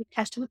somebody, it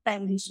has to be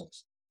primary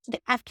source. So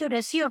the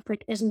accuracy of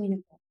it is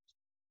meaningful.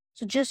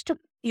 So just to,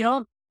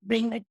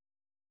 bring it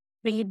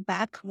bring it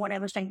back, what I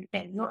was trying to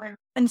tell you.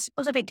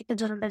 Principles of ethical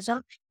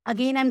journalism.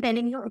 Again, I'm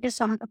telling you, it is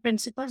some of the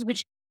principles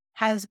which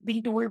have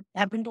been told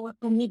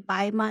to me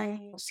by my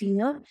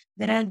senior.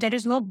 There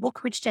is no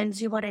book which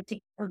tells you about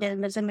ethical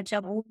journalism, which I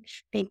won't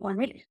take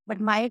on it. But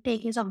my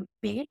take is on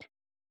weight,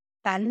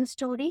 talent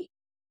story,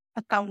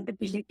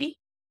 accountability,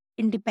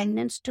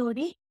 independent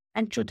story,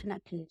 and truth and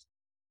accuracy.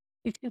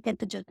 If you get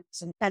the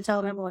journalism, that's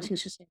how my boss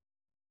used to say.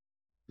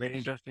 Very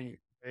interesting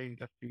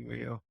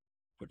way of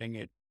putting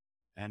it.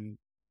 And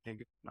thank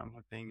you, Nam,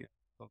 for saying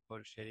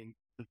for sharing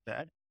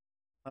that.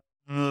 As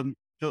the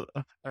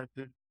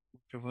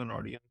most of our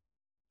audience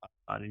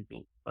are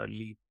into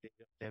early stage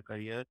of their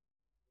career,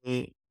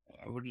 eh,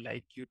 I would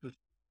like you to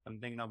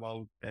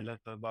tell us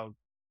about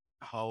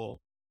how,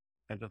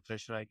 as a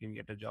fresher, I can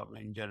get a job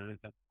in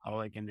journalism, how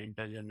I can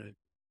enter journalism,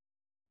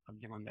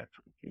 something on that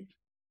front, please.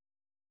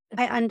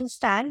 I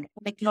understand,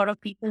 like a lot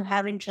of people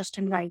have interest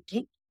in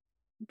writing.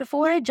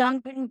 Before I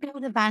jump into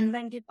the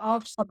bandwagon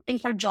of opting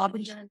for a job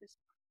in journalism,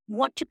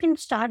 what you can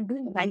start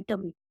doing right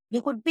away.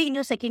 You could be in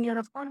your second year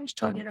of college,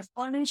 third year of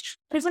college,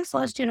 or even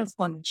first year of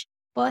college.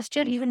 First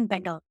year, even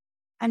better.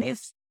 And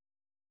if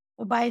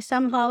by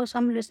somehow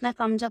some listener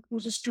comes up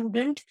who's a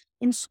student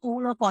in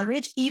school or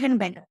college, even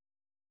better.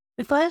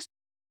 Because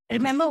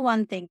remember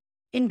one thing,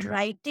 in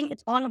writing,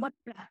 it's all about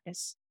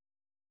practice.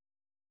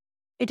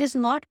 It is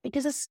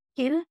a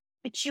skill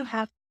which you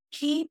have to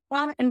keep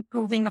on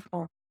improving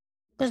upon.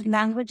 Because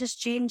language is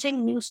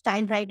changing, new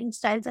style, writing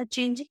styles are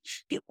changing,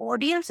 the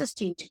audience is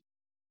changing,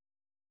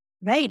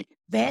 right?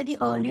 Where the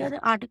earlier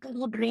the article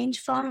would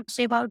range from,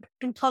 say, about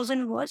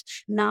 2,000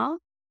 words, now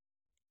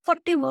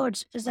 40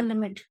 words is the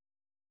limit.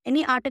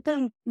 Any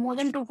article more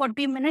than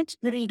 240 minutes,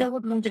 the reader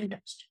would lose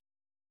interest.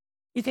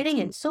 You're getting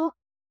it? So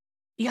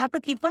you have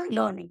to keep on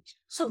learning.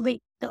 So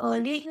wait, the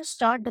earlier you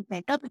start, the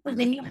better, because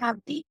then you have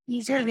the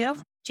easier way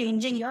of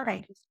changing your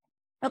writing.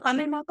 Now,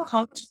 coming back to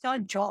how to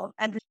start job,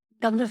 and in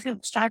terms of you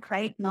start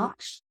right now,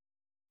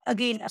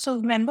 again, so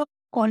remember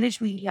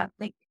college media,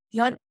 like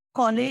your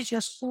college,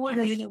 your school,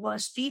 your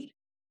university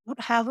would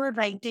have a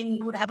writing,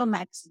 you would have a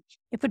magazine.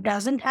 If it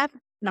doesn't have,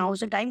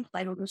 now's the time,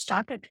 why don't you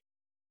start it?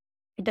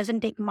 It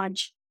doesn't take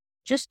much.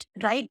 Just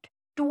write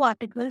 2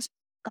 articles.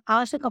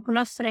 Ask a couple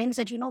of friends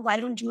that, why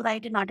don't you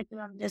write an article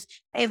on this?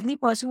 Every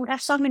person would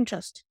have some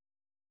interest.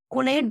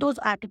 Collate those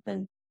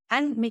articles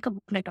and make a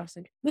booklet of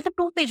it. Make a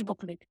 2-page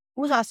booklet.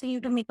 Who's asking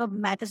you to make a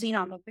magazine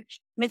out of it?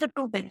 Make a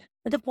 2-page.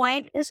 But the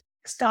point is,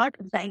 start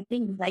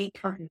writing right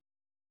on it.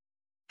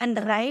 And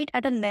write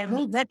at a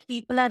level where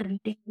people are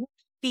reading you,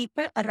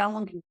 people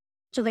around you.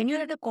 So when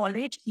you're at a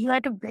college, you're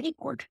at a very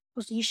good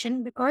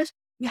position because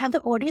you have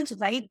the audience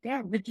right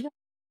there with you.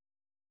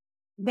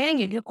 Bearing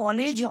it, your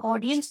college, your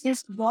audience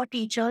is your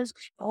teachers,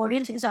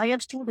 audience is your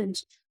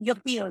students, your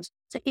peers.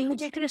 So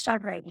immediately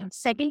start writing.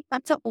 Second,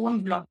 that's your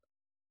own blog.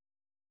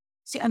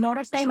 See, a lot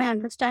of time I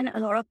understand a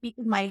lot of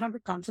people might not be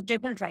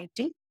comfortable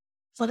writing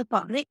for the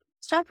public.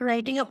 Start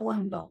writing your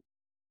own blog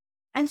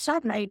and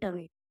start right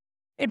away.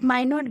 It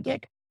might not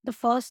get the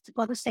first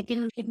or the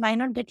second, it might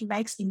not get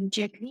likes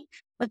immediately,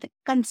 but the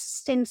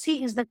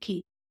consistency is the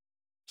key.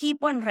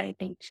 Keep on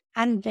writing.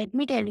 And let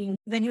me tell you,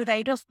 when you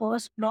write a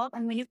first blog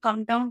and when you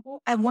come down to,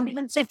 I won't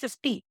even say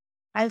 50,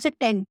 I'll say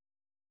 10.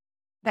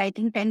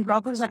 Writing 10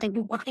 blogs is nothing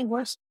to what it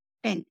was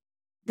 10.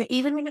 But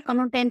even when you come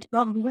on 10th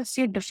blog, you will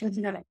see a difference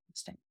in your writing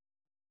style.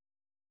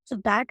 So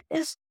that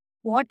is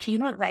what,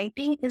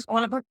 writing is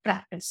all about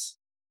practice.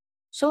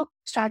 So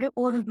start your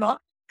own blog.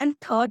 And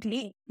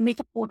thirdly, make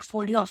a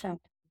portfolio of it.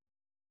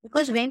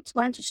 Because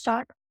once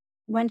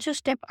you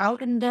step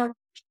out in the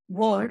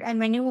world and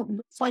when you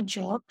look for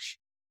jobs,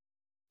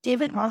 they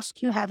will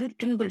ask you, have you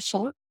written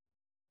before?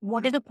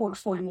 What is the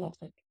portfolio of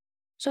it?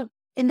 So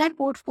in that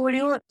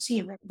portfolio,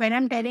 see, when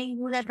I'm telling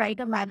you that write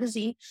a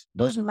magazine,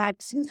 those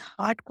magazines,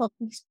 hard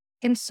copies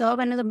can serve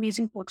as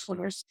amazing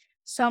portfolios.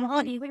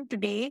 Somehow, even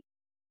today,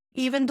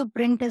 even though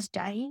print is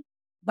dying,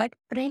 but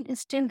print is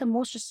still the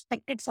most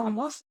respected form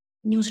of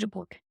news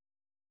report.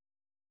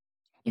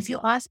 If you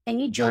ask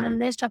any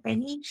journalist or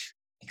any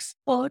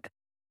expert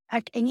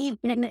at in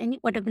any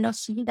particular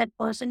field, that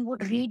person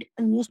would read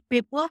a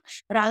newspaper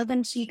rather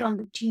than see it on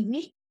the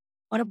TV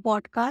or a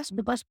podcast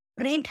because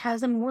print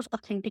has the most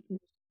authentic news.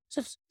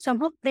 So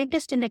somehow print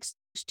is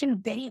still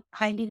very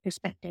highly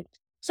respected.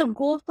 So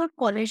go for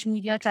college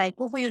media,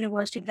 go for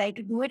university, try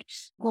to do it,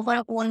 go for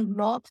your own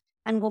blog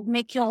and go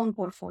make your own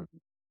portfolio.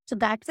 So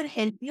that will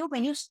help you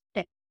when you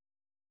step.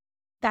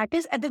 That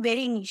is at the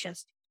very initial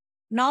stage.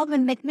 Now,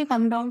 when let me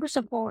come down to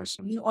suppose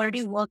you're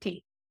already working.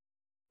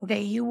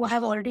 Okay, you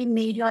have already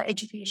made your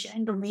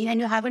education domain and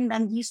you haven't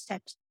done these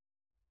steps.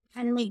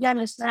 And maybe you're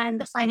listening in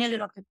the final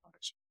year of the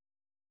college.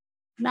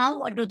 Now,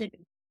 what do they do?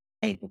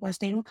 Right? Because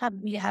they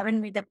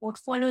haven't made their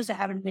portfolios, they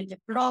haven't made their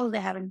blogs, they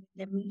haven't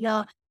made their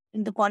media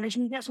in the college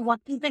media. So what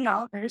thing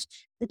now is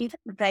that even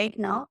right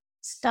now,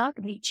 start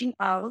reaching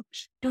out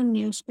to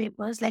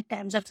newspapers like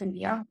Times of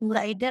India who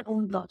write their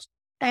own blogs.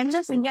 Times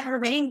of India have a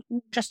very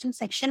interesting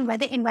section where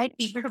they invite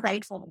people to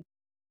write for them.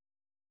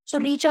 So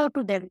reach out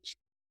to them.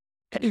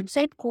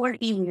 Send cold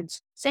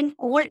emails. Send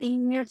cold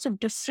emails to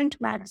different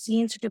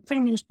magazines,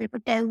 different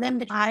newspapers. Tell them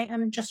that I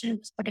am interested in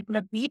this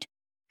particular beat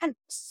and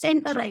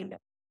send a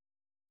write-up.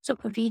 So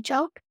reach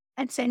out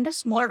and send a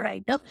small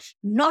write-up,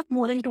 not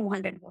more than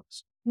 200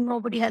 words.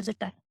 Nobody has the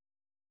time.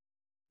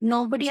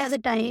 Nobody has the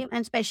time,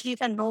 and especially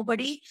if you're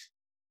nobody,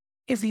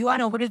 if you are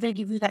nobody, they'll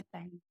give you that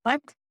time.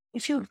 But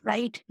if you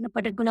write in a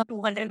particular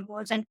 200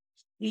 words and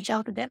reach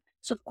out to them,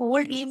 so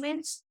cold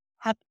emails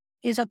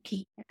is a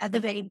key at the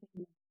very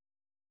beginning.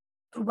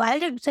 While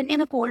you're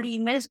sending a cold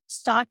email,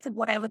 start with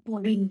what I was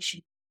told you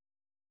initially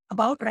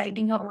about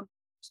writing your own.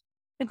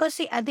 Because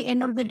see, at the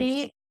end of the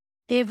day,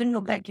 they will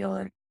look at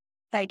your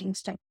writing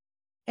style.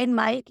 In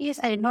my case,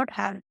 I did not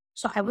have.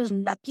 So I was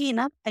lucky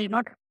enough. I did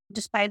not,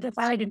 despite the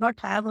fact I did not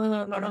have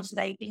a lot of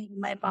writing in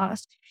my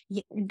past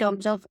in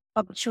terms of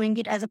showing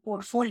it as a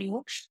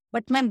portfolio.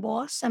 But my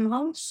boss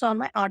somehow saw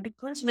my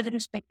articles with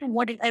respect to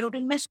what I wrote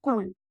in my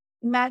school.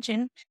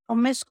 Imagine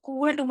from my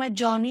school to my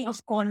journey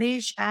of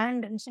college,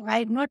 and so I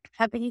did not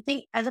have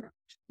anything as a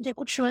they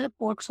could show as a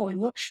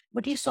portfolio,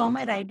 but he saw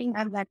my writing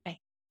at that time.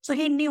 So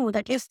he knew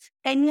that if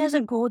 10 years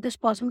ago this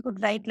person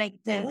could write like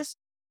this,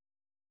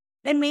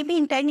 then maybe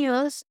in 10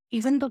 years,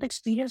 even though the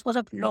experience was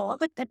of law,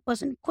 but that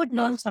person could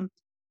learn something.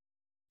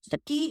 So the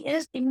key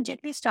is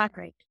immediately start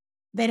writing.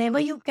 Wherever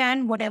you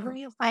can, whatever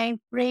you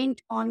find,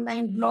 print,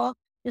 online, blog,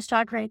 you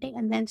start writing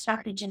and then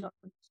start reaching out.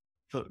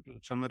 So to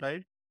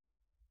summarize,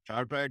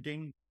 start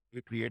writing,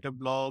 you create a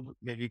blog,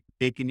 maybe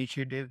take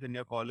initiatives in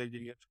your college,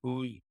 in your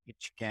school,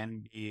 which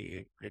can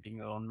be creating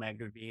your own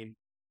magazine,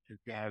 if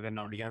you have an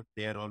audience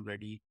there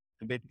already.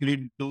 So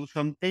basically do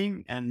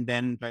something and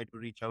then try to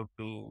reach out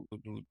to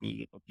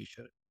the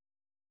publisher.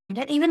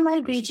 That even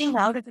while reaching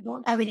out, if you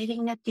don't have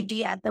anything in a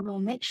kitty at the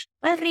moment,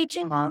 while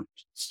reaching out,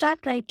 start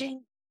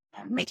writing,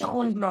 make your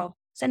own blog,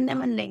 send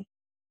them a link.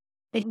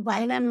 Like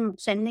while I'm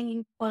sending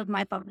in for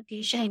my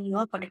publication in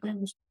your particular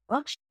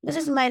newspaper, this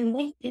is my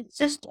link. It's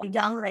just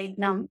young right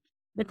now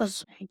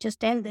because I just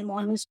tell them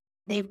always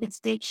they will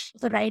stage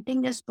the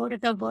writing is good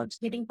if the work's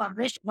getting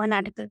published, one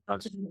article is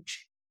also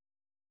published.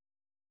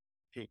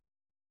 Okay.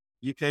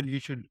 You said you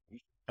should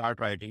start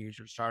writing, you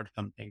should start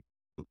something.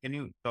 So can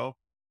you talk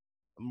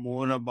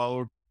more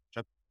about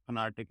just an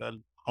article,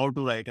 how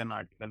to write an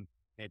article,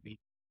 maybe?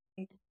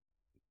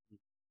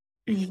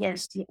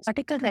 Yes, yes.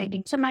 Article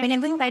writing. So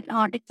whenever you write an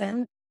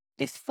article,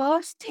 the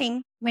first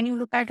thing when you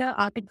look at an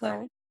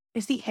article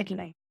is the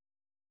headline.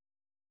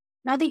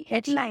 Now the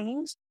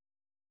headlines,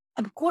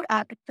 a good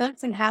article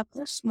will have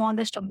the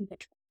smallest of the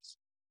headlines.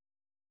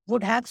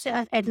 Would have say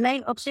a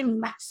headline of say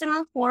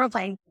maximum 4 or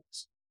 5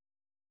 words.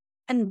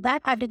 And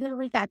that article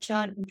will catch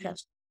your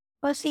interest.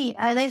 But see,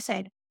 as I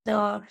said,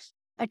 the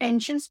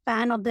attention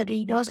span of the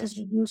readers is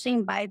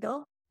reducing by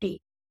the day.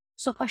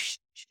 So a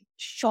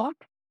short,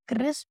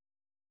 crisp,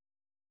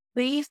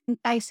 brief,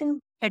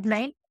 enticing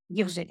headline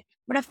gives it.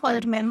 But of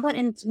course, remember,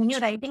 when you're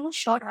writing a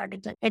short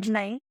article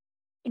headline,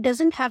 it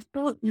doesn't have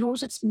to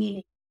lose its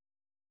meaning.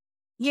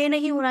 ये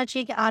नहीं होना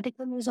चाहिए कि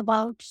article is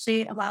about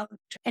say about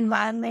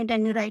environment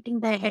and you're writing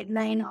the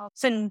headline of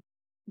sin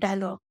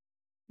dialogue.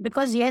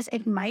 Because yes,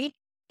 it might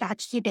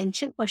catch the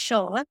attention for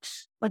sure,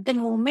 but the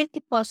moment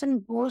the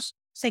person goes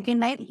second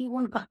line, he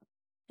won't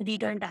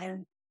read the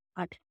entire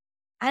part.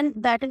 And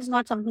that is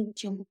not something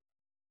which you.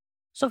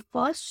 So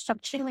first,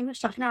 structuring when you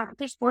structure an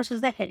article, first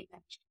is the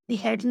headline. The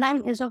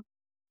headline is of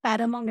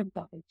paramount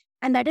importance.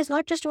 And that is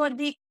not just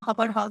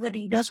about how the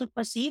readers would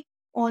perceive,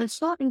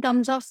 also in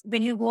terms of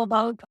when you go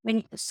about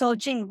when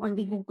searching on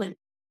the Google.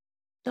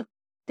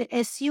 The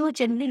SEO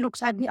generally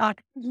looks at the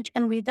articles which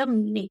convey the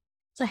meaning.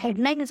 So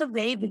headline is a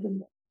very big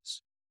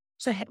importance.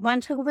 So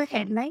once you go with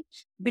headline,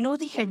 below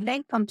the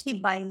headline comes the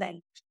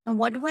byline. And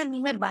what do I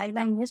mean by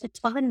byline is it's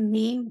for the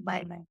name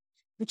byline,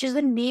 which is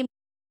the name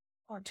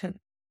author.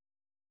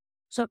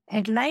 So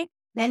headline,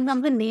 then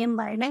comes the name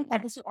byline.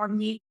 That is or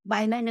name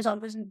byline is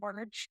always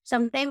important.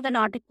 Sometimes an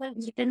article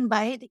is written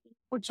by the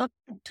inputs of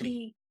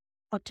 3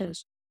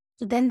 authors.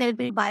 So then there'll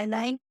be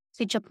byline,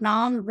 say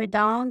Japnam,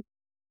 Vedang,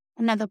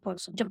 another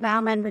person,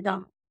 Japnam and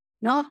Vedang.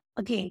 Now,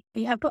 again,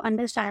 you have to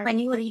understand when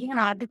you are reading an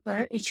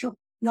article,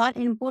 your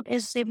input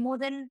is say more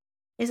than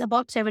is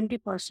about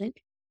 70%,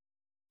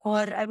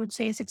 or I would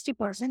say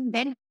 60%.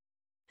 Then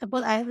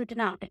suppose I have written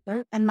an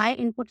article and my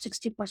input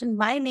 60%,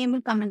 my name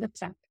will come in the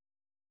front.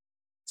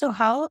 So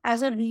how,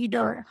 as a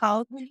reader,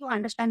 how will you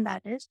understand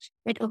that is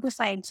that okay,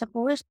 fine.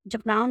 Suppose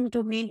Japan's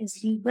domain is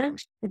legal,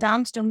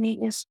 Vedang's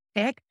domain is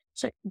tech.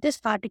 So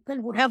this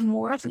article would have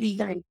more of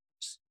legal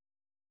inputs.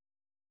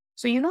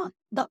 So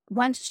the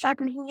once you start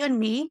reading your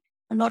name,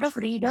 a lot of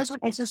readers would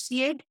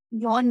associate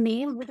your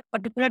name with a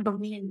particular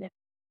domain in there.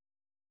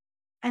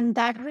 And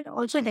that will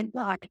also help the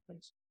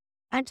articles.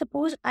 And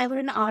suppose I were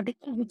an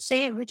article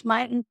which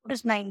my input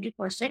is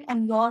 90%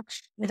 and your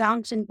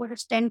Vedant's input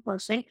is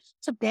 10%.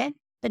 So then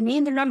the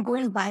name will not go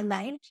in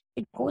byline.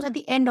 It goes at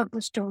the end of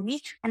the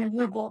story and it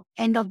will go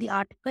end of the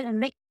article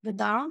and like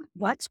Vedant,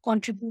 what's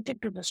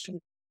contributed to the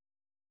story.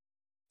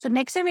 So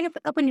next time when you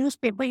pick up a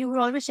newspaper, you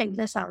will always check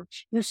this out.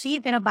 You see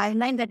there are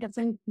bylines that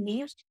different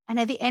names, and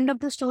at the end of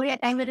the story,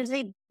 at time there is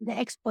the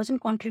X person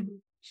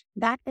contribute.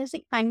 That is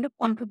the kind of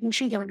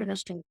contribution given to the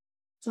story.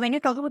 So when you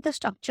talk about the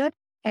structure,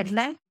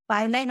 headline,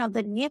 byline of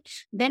the name,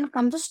 then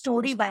comes the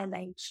story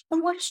byline.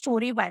 And what is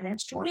story byline?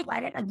 Story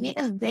byline again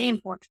is very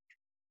important.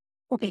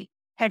 Okay.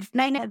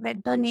 Headline, I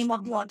read the name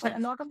of the author. A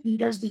lot of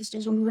readers these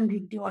days don't even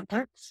read the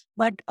author,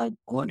 but a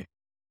good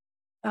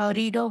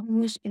reader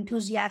who is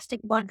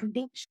enthusiastic about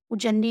reading, who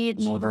generally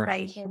know the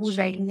writer, who's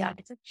writing the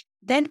article.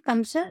 Then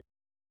comes a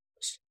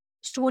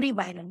story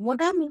byline.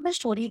 What I mean by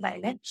story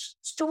byline?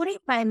 Story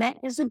byline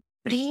is a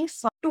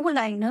brief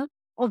two-liner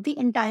of the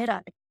entire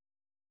article.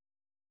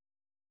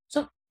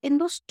 So in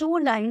those 2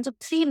 lines or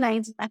 3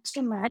 lines, max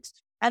to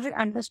max, I will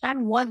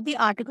understand what the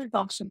article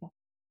talks about.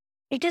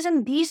 It is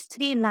in these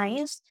 3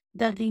 lines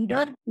the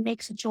reader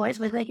makes a choice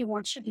whether he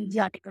wants to read the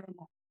article or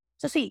not.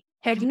 So see,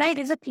 headline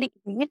is a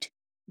clickbait,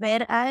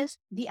 whereas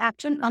the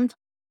actual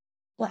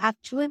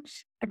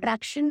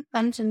attraction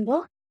comes in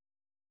the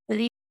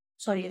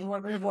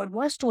what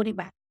was story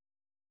byline.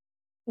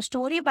 The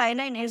story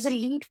byline is a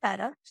lead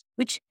para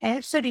which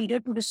helps the reader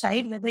to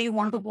decide whether you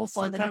want to go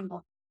further or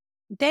not.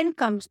 Then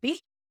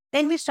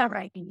we start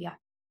writing the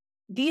article.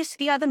 These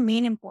 3 are the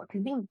main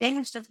important things. Then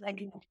you start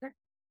writing the article.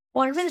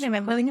 Always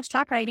remember when you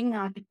start writing an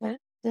article,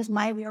 this is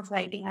my way of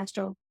writing as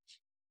to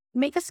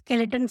make a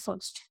skeleton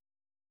first.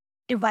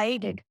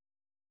 Divide it.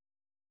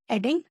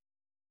 Heading,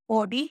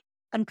 body,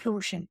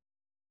 conclusion.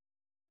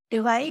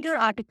 Divide your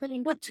article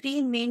into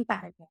 3 main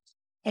paragraphs: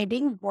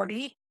 heading,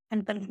 body,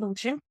 and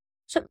conclusion.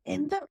 So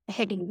in the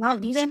heading, now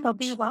these I'm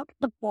talking about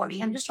the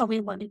body. I'm just talking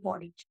about the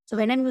body. So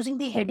when I'm using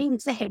the heading,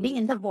 it's the heading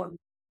in the body.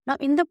 Now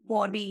in the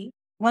body,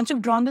 once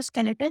you've drawn the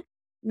skeleton,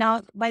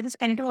 now by the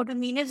skeleton, what we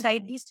mean is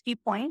write these 3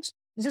 points.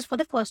 This is for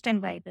the first time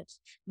writers.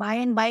 By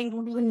and by, you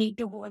don't even need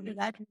to go into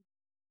that.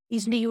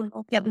 Easily you'll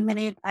know, okay,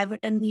 I've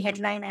written the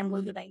headline, I'm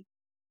going to write.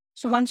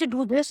 So once you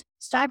do this,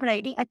 start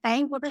writing. At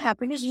time, what will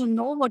happen is you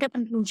know what your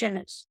conclusion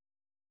is.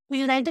 So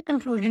you write the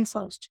conclusion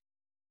first.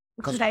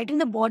 Because writing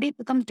the body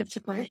becomes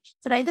difficult.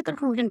 So write the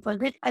conclusion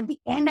first. At the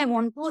end, I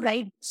want to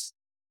write this.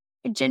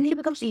 It generally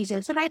becomes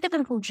easier. So write the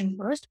conclusion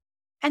first.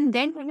 And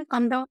then when you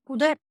come down to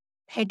the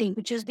heading,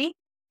 which is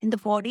in the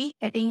body,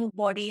 heading,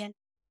 body, and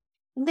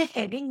in the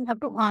heading, you have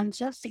to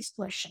answer 6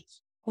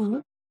 questions.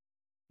 Who,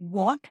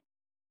 what,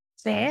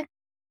 where,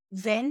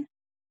 when,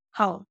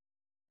 how.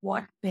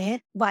 What,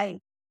 where, why.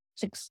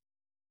 6.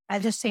 I'll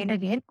just say it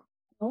again.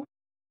 Who,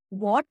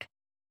 what,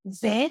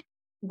 where,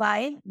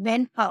 why,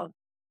 when, how.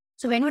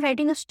 So when we're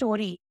writing a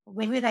story,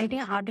 when we're writing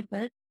an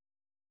article,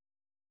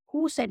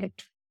 who said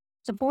it?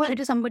 Suppose it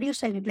is somebody who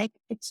said it, like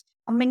it's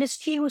a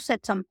ministry who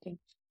said something.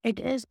 It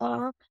is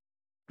a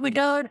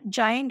Twitter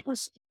giant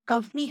whose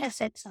company has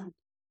said something.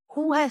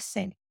 Who has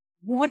said?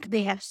 What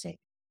they have said?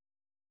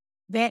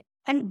 Where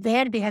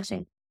they have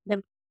said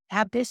them.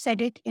 Have they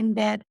said it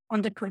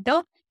on the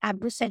Twitter? Have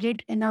they said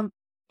it in a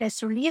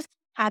press release?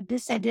 Have they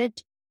said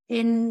it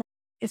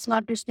it's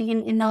not just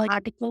in an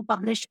article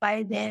published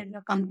by their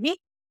company?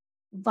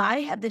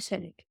 Why have they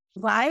said it?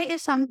 Why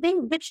is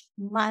something which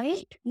you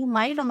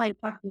might or might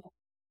not know.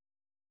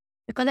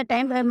 Because at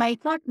times I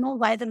might not know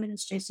why the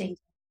ministry is saying.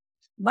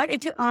 But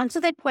if you answer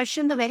that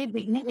question in the very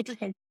beginning, it will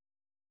help.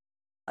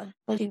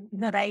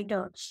 The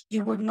writer,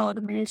 you would know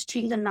the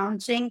ministry is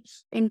announcing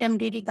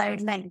intermediary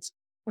guidelines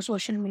for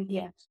social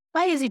media.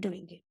 Why is he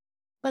doing it?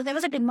 Because there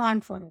was a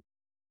demand for it.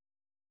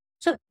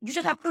 So you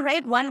just have to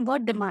write one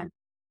word: demand.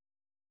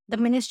 The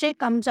ministry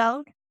comes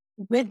out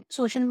with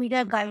social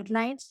media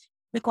guidelines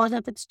because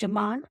of its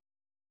demand.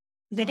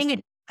 Getting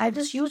it? I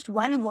just used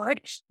one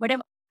word, but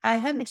I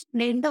have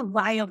explained the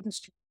why of the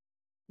story,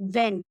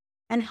 when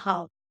and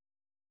how.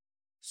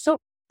 So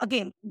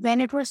again, when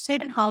it was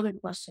said and how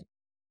it was said.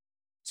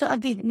 So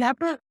again, you have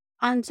to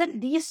answer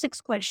these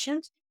 6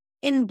 questions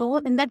in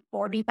that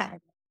body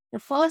paragraph. The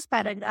first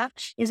paragraph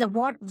is a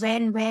what,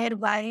 when, where,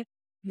 why,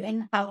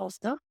 when, how of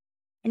the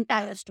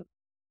entire story.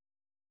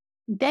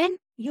 Then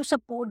you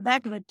support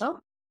that with the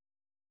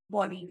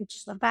body, which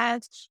is the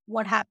facts,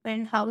 what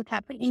happened, how it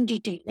happened in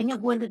detail. Then you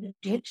go into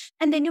detail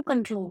and then you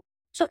conclude.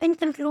 So in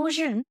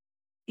conclusion,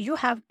 you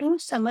have to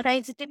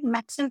summarize it in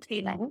max in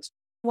 3 lines,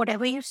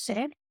 whatever you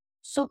said.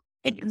 So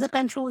the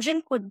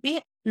conclusion could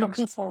be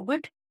looking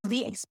forward,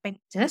 we expect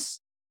this,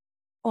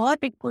 or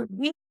it could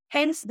be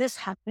hence this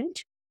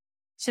happened.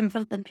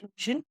 Simple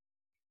conclusion.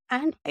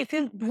 And if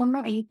you don't know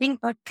anything,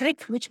 a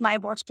trick which my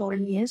boss told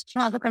me is,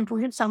 the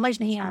conclusion samajh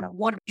nahi aa raha.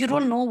 What you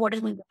don't know what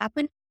is going to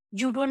happen.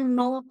 You don't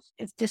know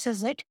if this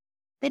is it.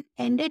 Then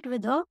end it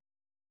with a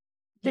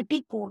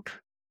pretty quote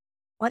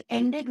or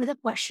end it with a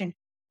question.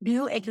 Do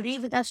you agree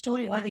with that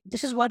story? Or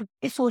this is what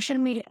is social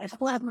media. I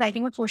suppose I'm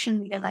writing with social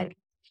media guide.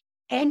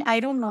 And I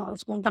don't know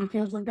if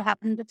something is going to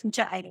happen in the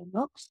future. I don't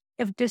know.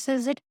 If this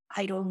is it,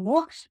 I don't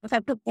know. If I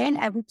have to end,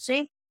 I would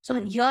say, so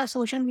your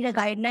social media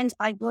guidelines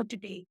I got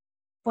today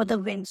for the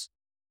wins.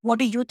 What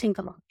do you think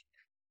about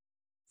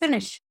it?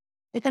 Finish.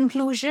 The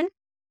conclusion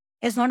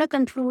is not a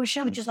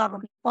conclusion which is not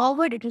looking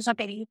forward. It is not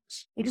telling you.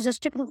 It is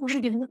just a conclusion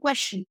giving a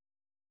question.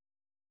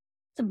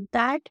 So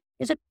that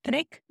is a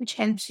trick which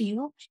helps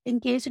you in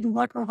case you do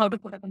not know how to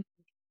put up a.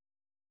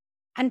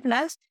 And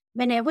plus,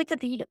 whenever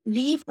the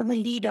leave of a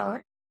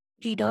reader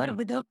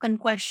with a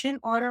question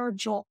or a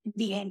joke at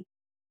the end,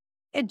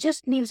 it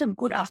just leaves a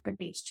good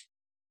aftertaste.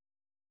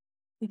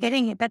 You're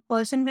getting it. That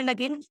person will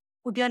again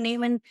put your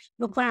name and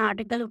look for an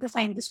article. Okay,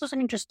 fine. This was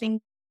an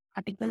interesting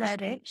article I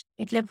read.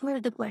 It left me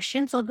with the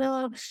question. So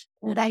the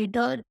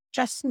writer,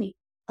 trust me,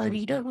 a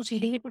reader who's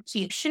reading it would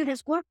see it. Shouldn't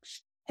his work.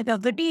 If you're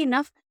witty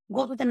enough,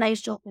 go with a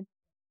nice joke.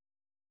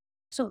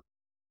 So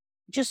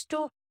just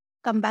to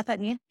come back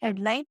again,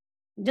 headline,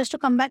 just to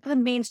come back to the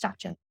main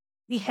structure,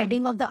 the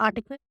heading of the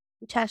article,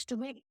 which has to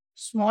be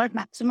small,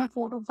 maximum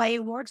 4 to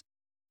 5 words.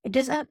 It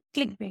is a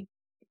clickbait.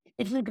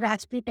 It will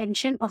grasp the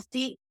attention of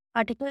the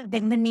article,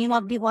 then the name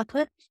of the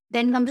author,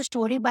 then comes the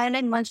story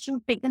byline. Once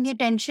you've taken the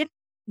attention,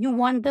 you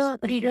want the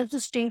reader to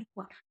stay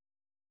for.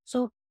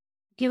 So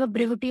give a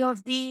brevity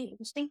of the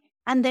this thing,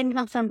 and then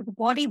comes from the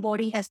body.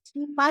 Body has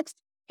 3 parts.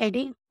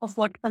 Heading of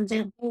what comes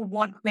in, who,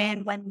 what,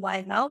 when,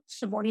 why, how.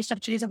 So body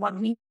structure is about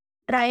the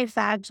dry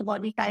facts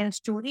about the entire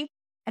story,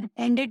 and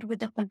end it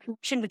with a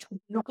conclusion which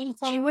would be looking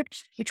forward,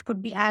 which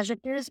could be as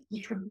it is,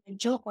 which could be a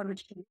joke, or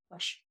which could be a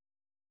question.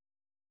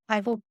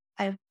 I hope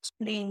I've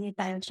explained the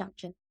entire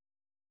structure.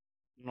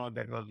 No,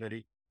 that was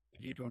very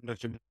easy to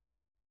understand.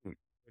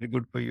 Very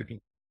good for you to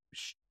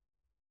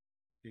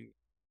see.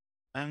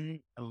 And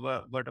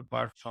but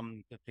apart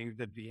from the things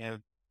that we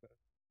have,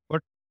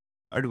 what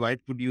advice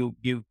would you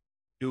give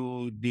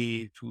to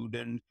the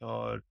students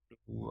or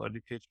to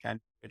research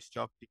candidates,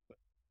 job seekers,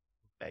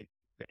 who like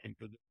to get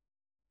into the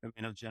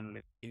domain of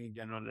journalism? Any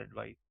general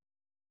advice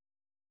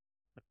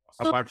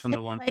So, apart from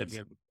the ones that we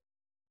have?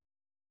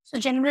 so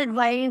general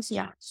advice,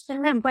 yeah.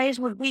 General advice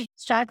would be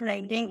start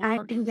writing.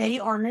 And to be very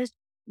honest,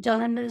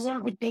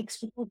 journalism, it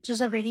takes, which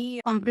is a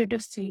very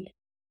competitive field.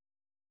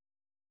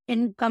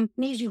 In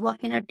companies, you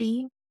work in a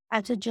team.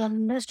 As a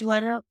journalist, you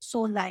are a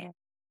sole lion.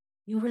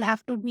 You will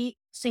have to be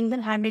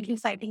single-handedly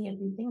fighting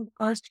everything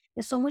because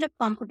there's so much of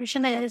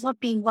competition that there is no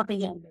teamwork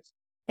in this.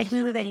 Let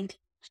me be very clear.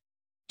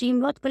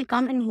 Teamwork will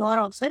come in your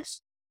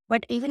office,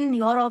 but even in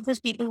your office,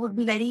 people would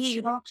be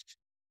very,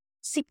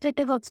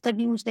 secretive of the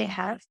news they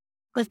have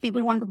because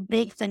people want to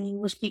break the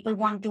news. People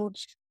want to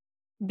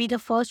be the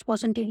first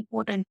person to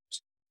report it.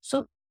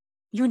 So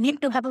you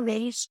need to have a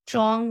very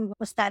strong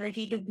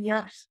personality to be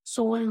a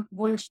soul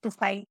wolf to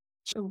fight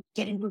to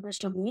get into this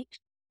domain.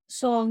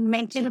 So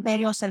mentally prepare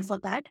yourself for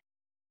that.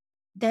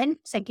 Then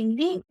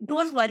secondly,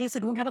 don't worry if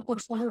you don't have a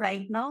portfolio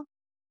right now.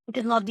 It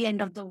is not the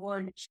end of the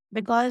world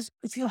because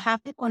if you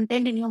have the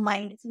content in your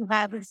mind, if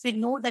you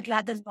know that you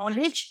have the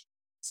knowledge,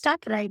 start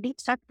writing,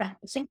 start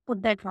practicing,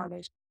 put that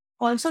knowledge.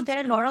 Also, there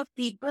are a lot of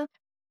people,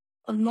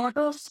 a lot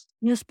of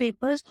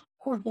newspapers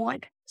who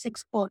want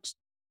exports.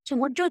 So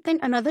what do you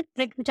think? Another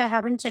trick which I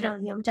haven't said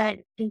earlier, which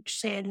I didn't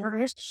say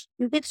earlier, is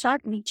you can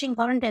start reaching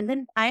out and tell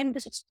them, I am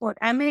this expert.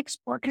 I'm an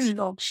expert in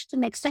law. So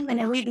next time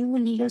whenever you do a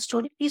legal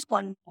story, please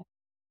call me.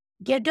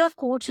 Get your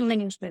quotes in the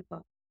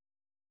newspaper.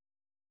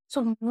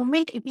 So the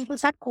moment if people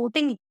start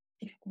quoting,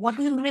 what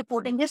we will be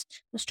reporting is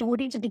the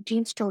story is a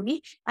detailed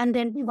story, and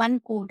then be one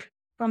quote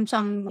from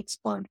some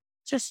expert.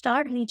 So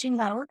start reaching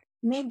out,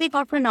 maybe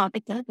not for an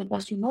article,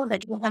 because you know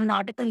that you have an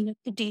article in your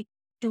city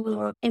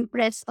to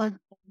impress a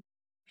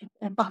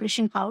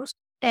publishing house.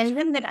 Tell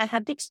them that I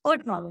have the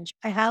expert knowledge.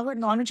 I have a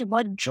knowledge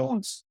about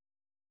drones.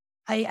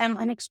 I am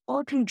an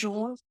expert in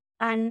drones.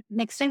 And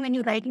next time when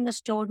you're writing a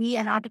story,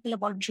 an article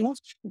about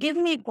drones, give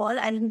me a call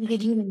and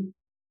we'll you.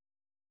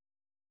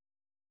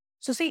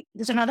 So see,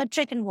 there's another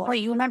trick involved. Where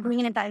you're not doing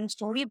an entire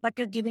story, but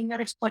you're giving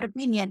your expert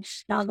opinion.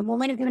 Now, the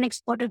moment you give an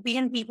expert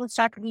opinion, people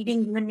start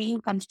reading your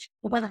name comes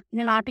because in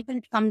an article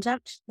it comes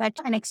up that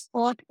an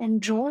expert in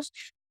drones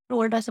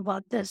told us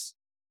about this.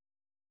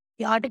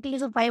 The article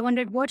is of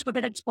 500 words, but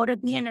an expert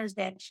opinion is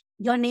there.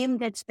 Your name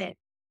gets there.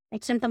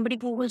 Next time somebody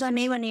Googles our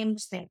name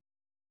is there.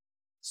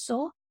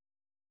 So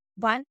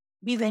one,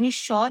 be very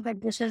sure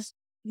that this is,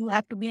 you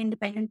have to be an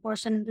independent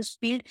person in this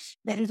field.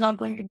 There is not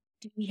going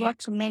to be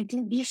work. So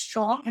mentally be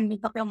strong and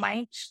make up your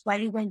mind while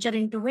you venture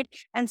into it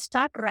and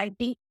start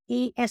writing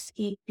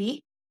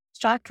ASAP.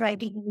 Start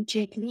writing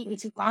immediately.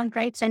 If you can't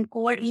write, send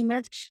cold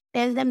emails.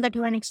 Tell them that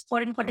you're an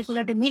expert in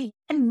particular domain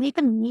and make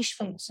a niche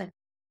for yourself.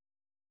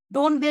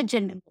 Don't be a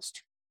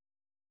generalist.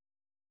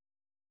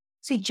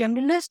 See,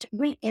 generalist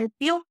will help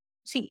you.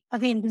 See,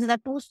 again, these are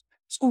two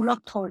school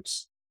of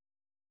thoughts.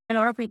 A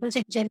lot of people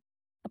say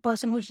a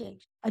person who's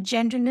a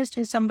generalist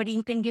is somebody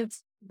who can give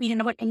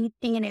opinion about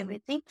anything and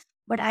everything.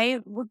 But I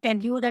would tell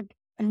you that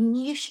a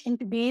niche in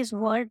today's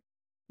world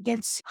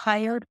gets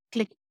higher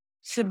click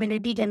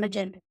stability than a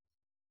general.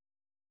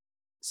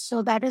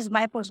 So that is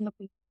my personal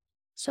opinion.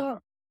 So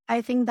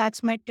I think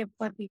that's my tip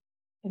for people,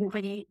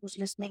 everybody who's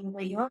listening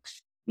over here.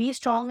 Be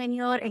strong in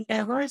your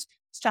endeavors.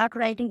 Start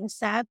writing a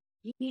SAP.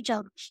 Reach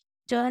out.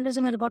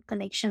 Journalism is about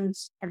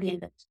connections at the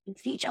end of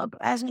it. Reach out to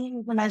as many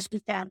people as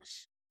you can.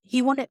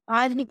 He won't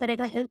आज नहीं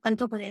करेगा help कल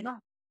तो करेगा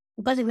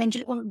because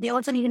eventually they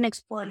also need an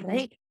expert,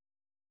 right?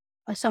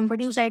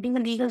 Somebody who's writing a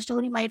legal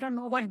story might not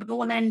know what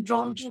drone and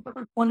drone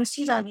geographical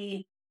policies are.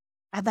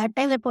 At that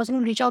time, the person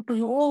will reach out to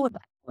you. Oh,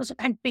 that person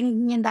and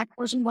ping me, and that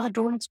person was a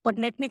drone expert.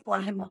 Let me call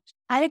him up.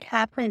 And it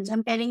happens.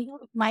 I'm telling you,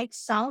 it might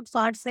sound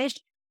far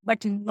fetched,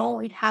 but no,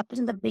 it happens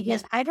in the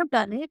biggest. I have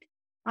done it.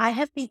 I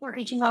have people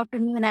reaching out to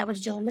me when I was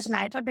journalist, and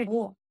I thought that,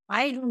 oh,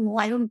 I don't know,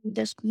 I don't need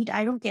the speed,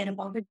 I don't care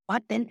about it.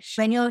 But then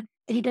when your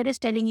editor is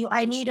telling you,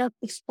 I need a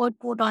expert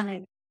quote on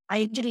it, I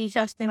usually reach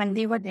out to them, and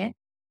they were there.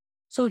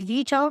 So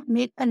reach out,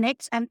 make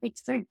connects, and it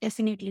will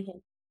definitely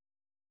help.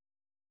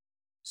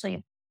 So yeah,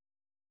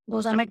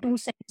 those are my 2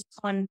 cents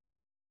on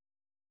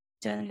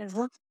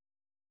journalism.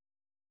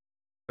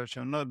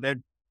 Question. No, that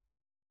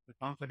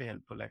sounds very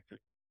helpful actually.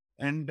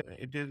 And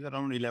it is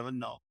around 11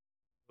 now.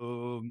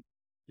 So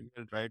we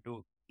will try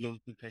to close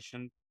the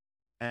session.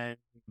 And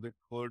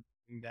before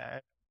doing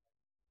that,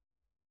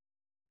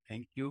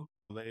 thank you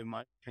very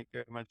much. Thank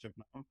you very much,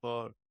 Japnam,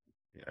 for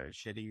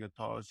sharing your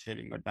thoughts,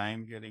 sharing your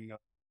time, sharing your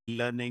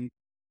learning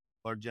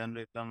about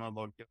journalism,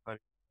 about your career,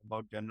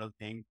 about general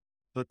things.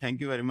 So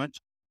thank you very much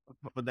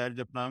for that,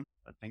 Japnam.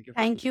 Thank you for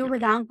Thank you, your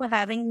time. Vedang, for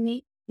having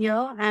me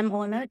here. I'm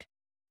honored.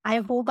 I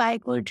hope I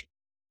could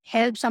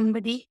help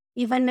somebody,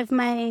 even if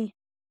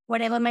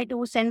whatever my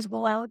 2 cents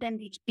go out and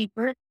reach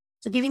people.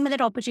 So giving me that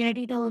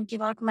opportunity to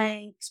give out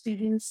my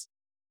experience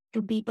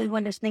to people who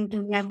are listening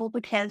to me, I hope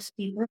it helps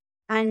people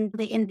and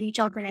they can reach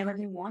out whenever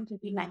they want. It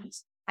would be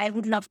nice. I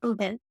would love to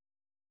help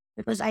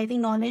because I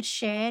think knowledge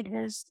shared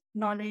is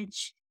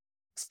knowledge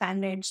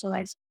expanded. So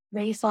I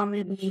very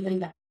firmly believe in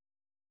that.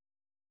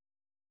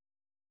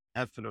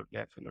 Absolutely,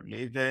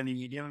 absolutely. Is there any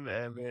medium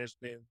where the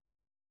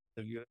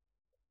viewers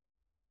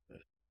uh,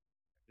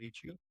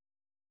 reach you?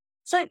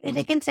 So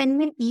they can send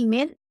me an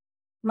email.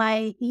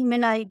 My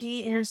email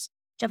ID is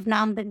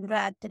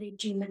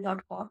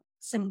japnambindra@gmail.com.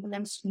 Simple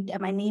and sweet.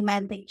 And my name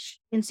and they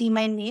can see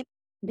my name.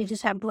 They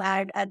just have to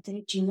add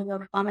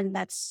 @gmail.com and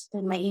that's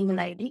my email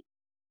ID.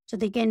 So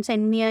they can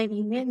send me an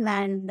email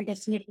and I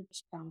definitely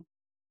respond.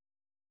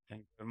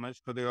 Thank you very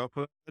much for the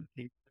offer.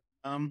 Thank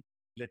you.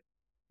 Let's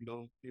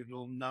close the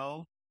room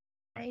now.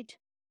 Right.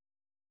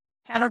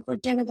 Have a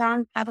good day,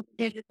 Vedant. Have a good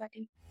day,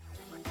 everybody.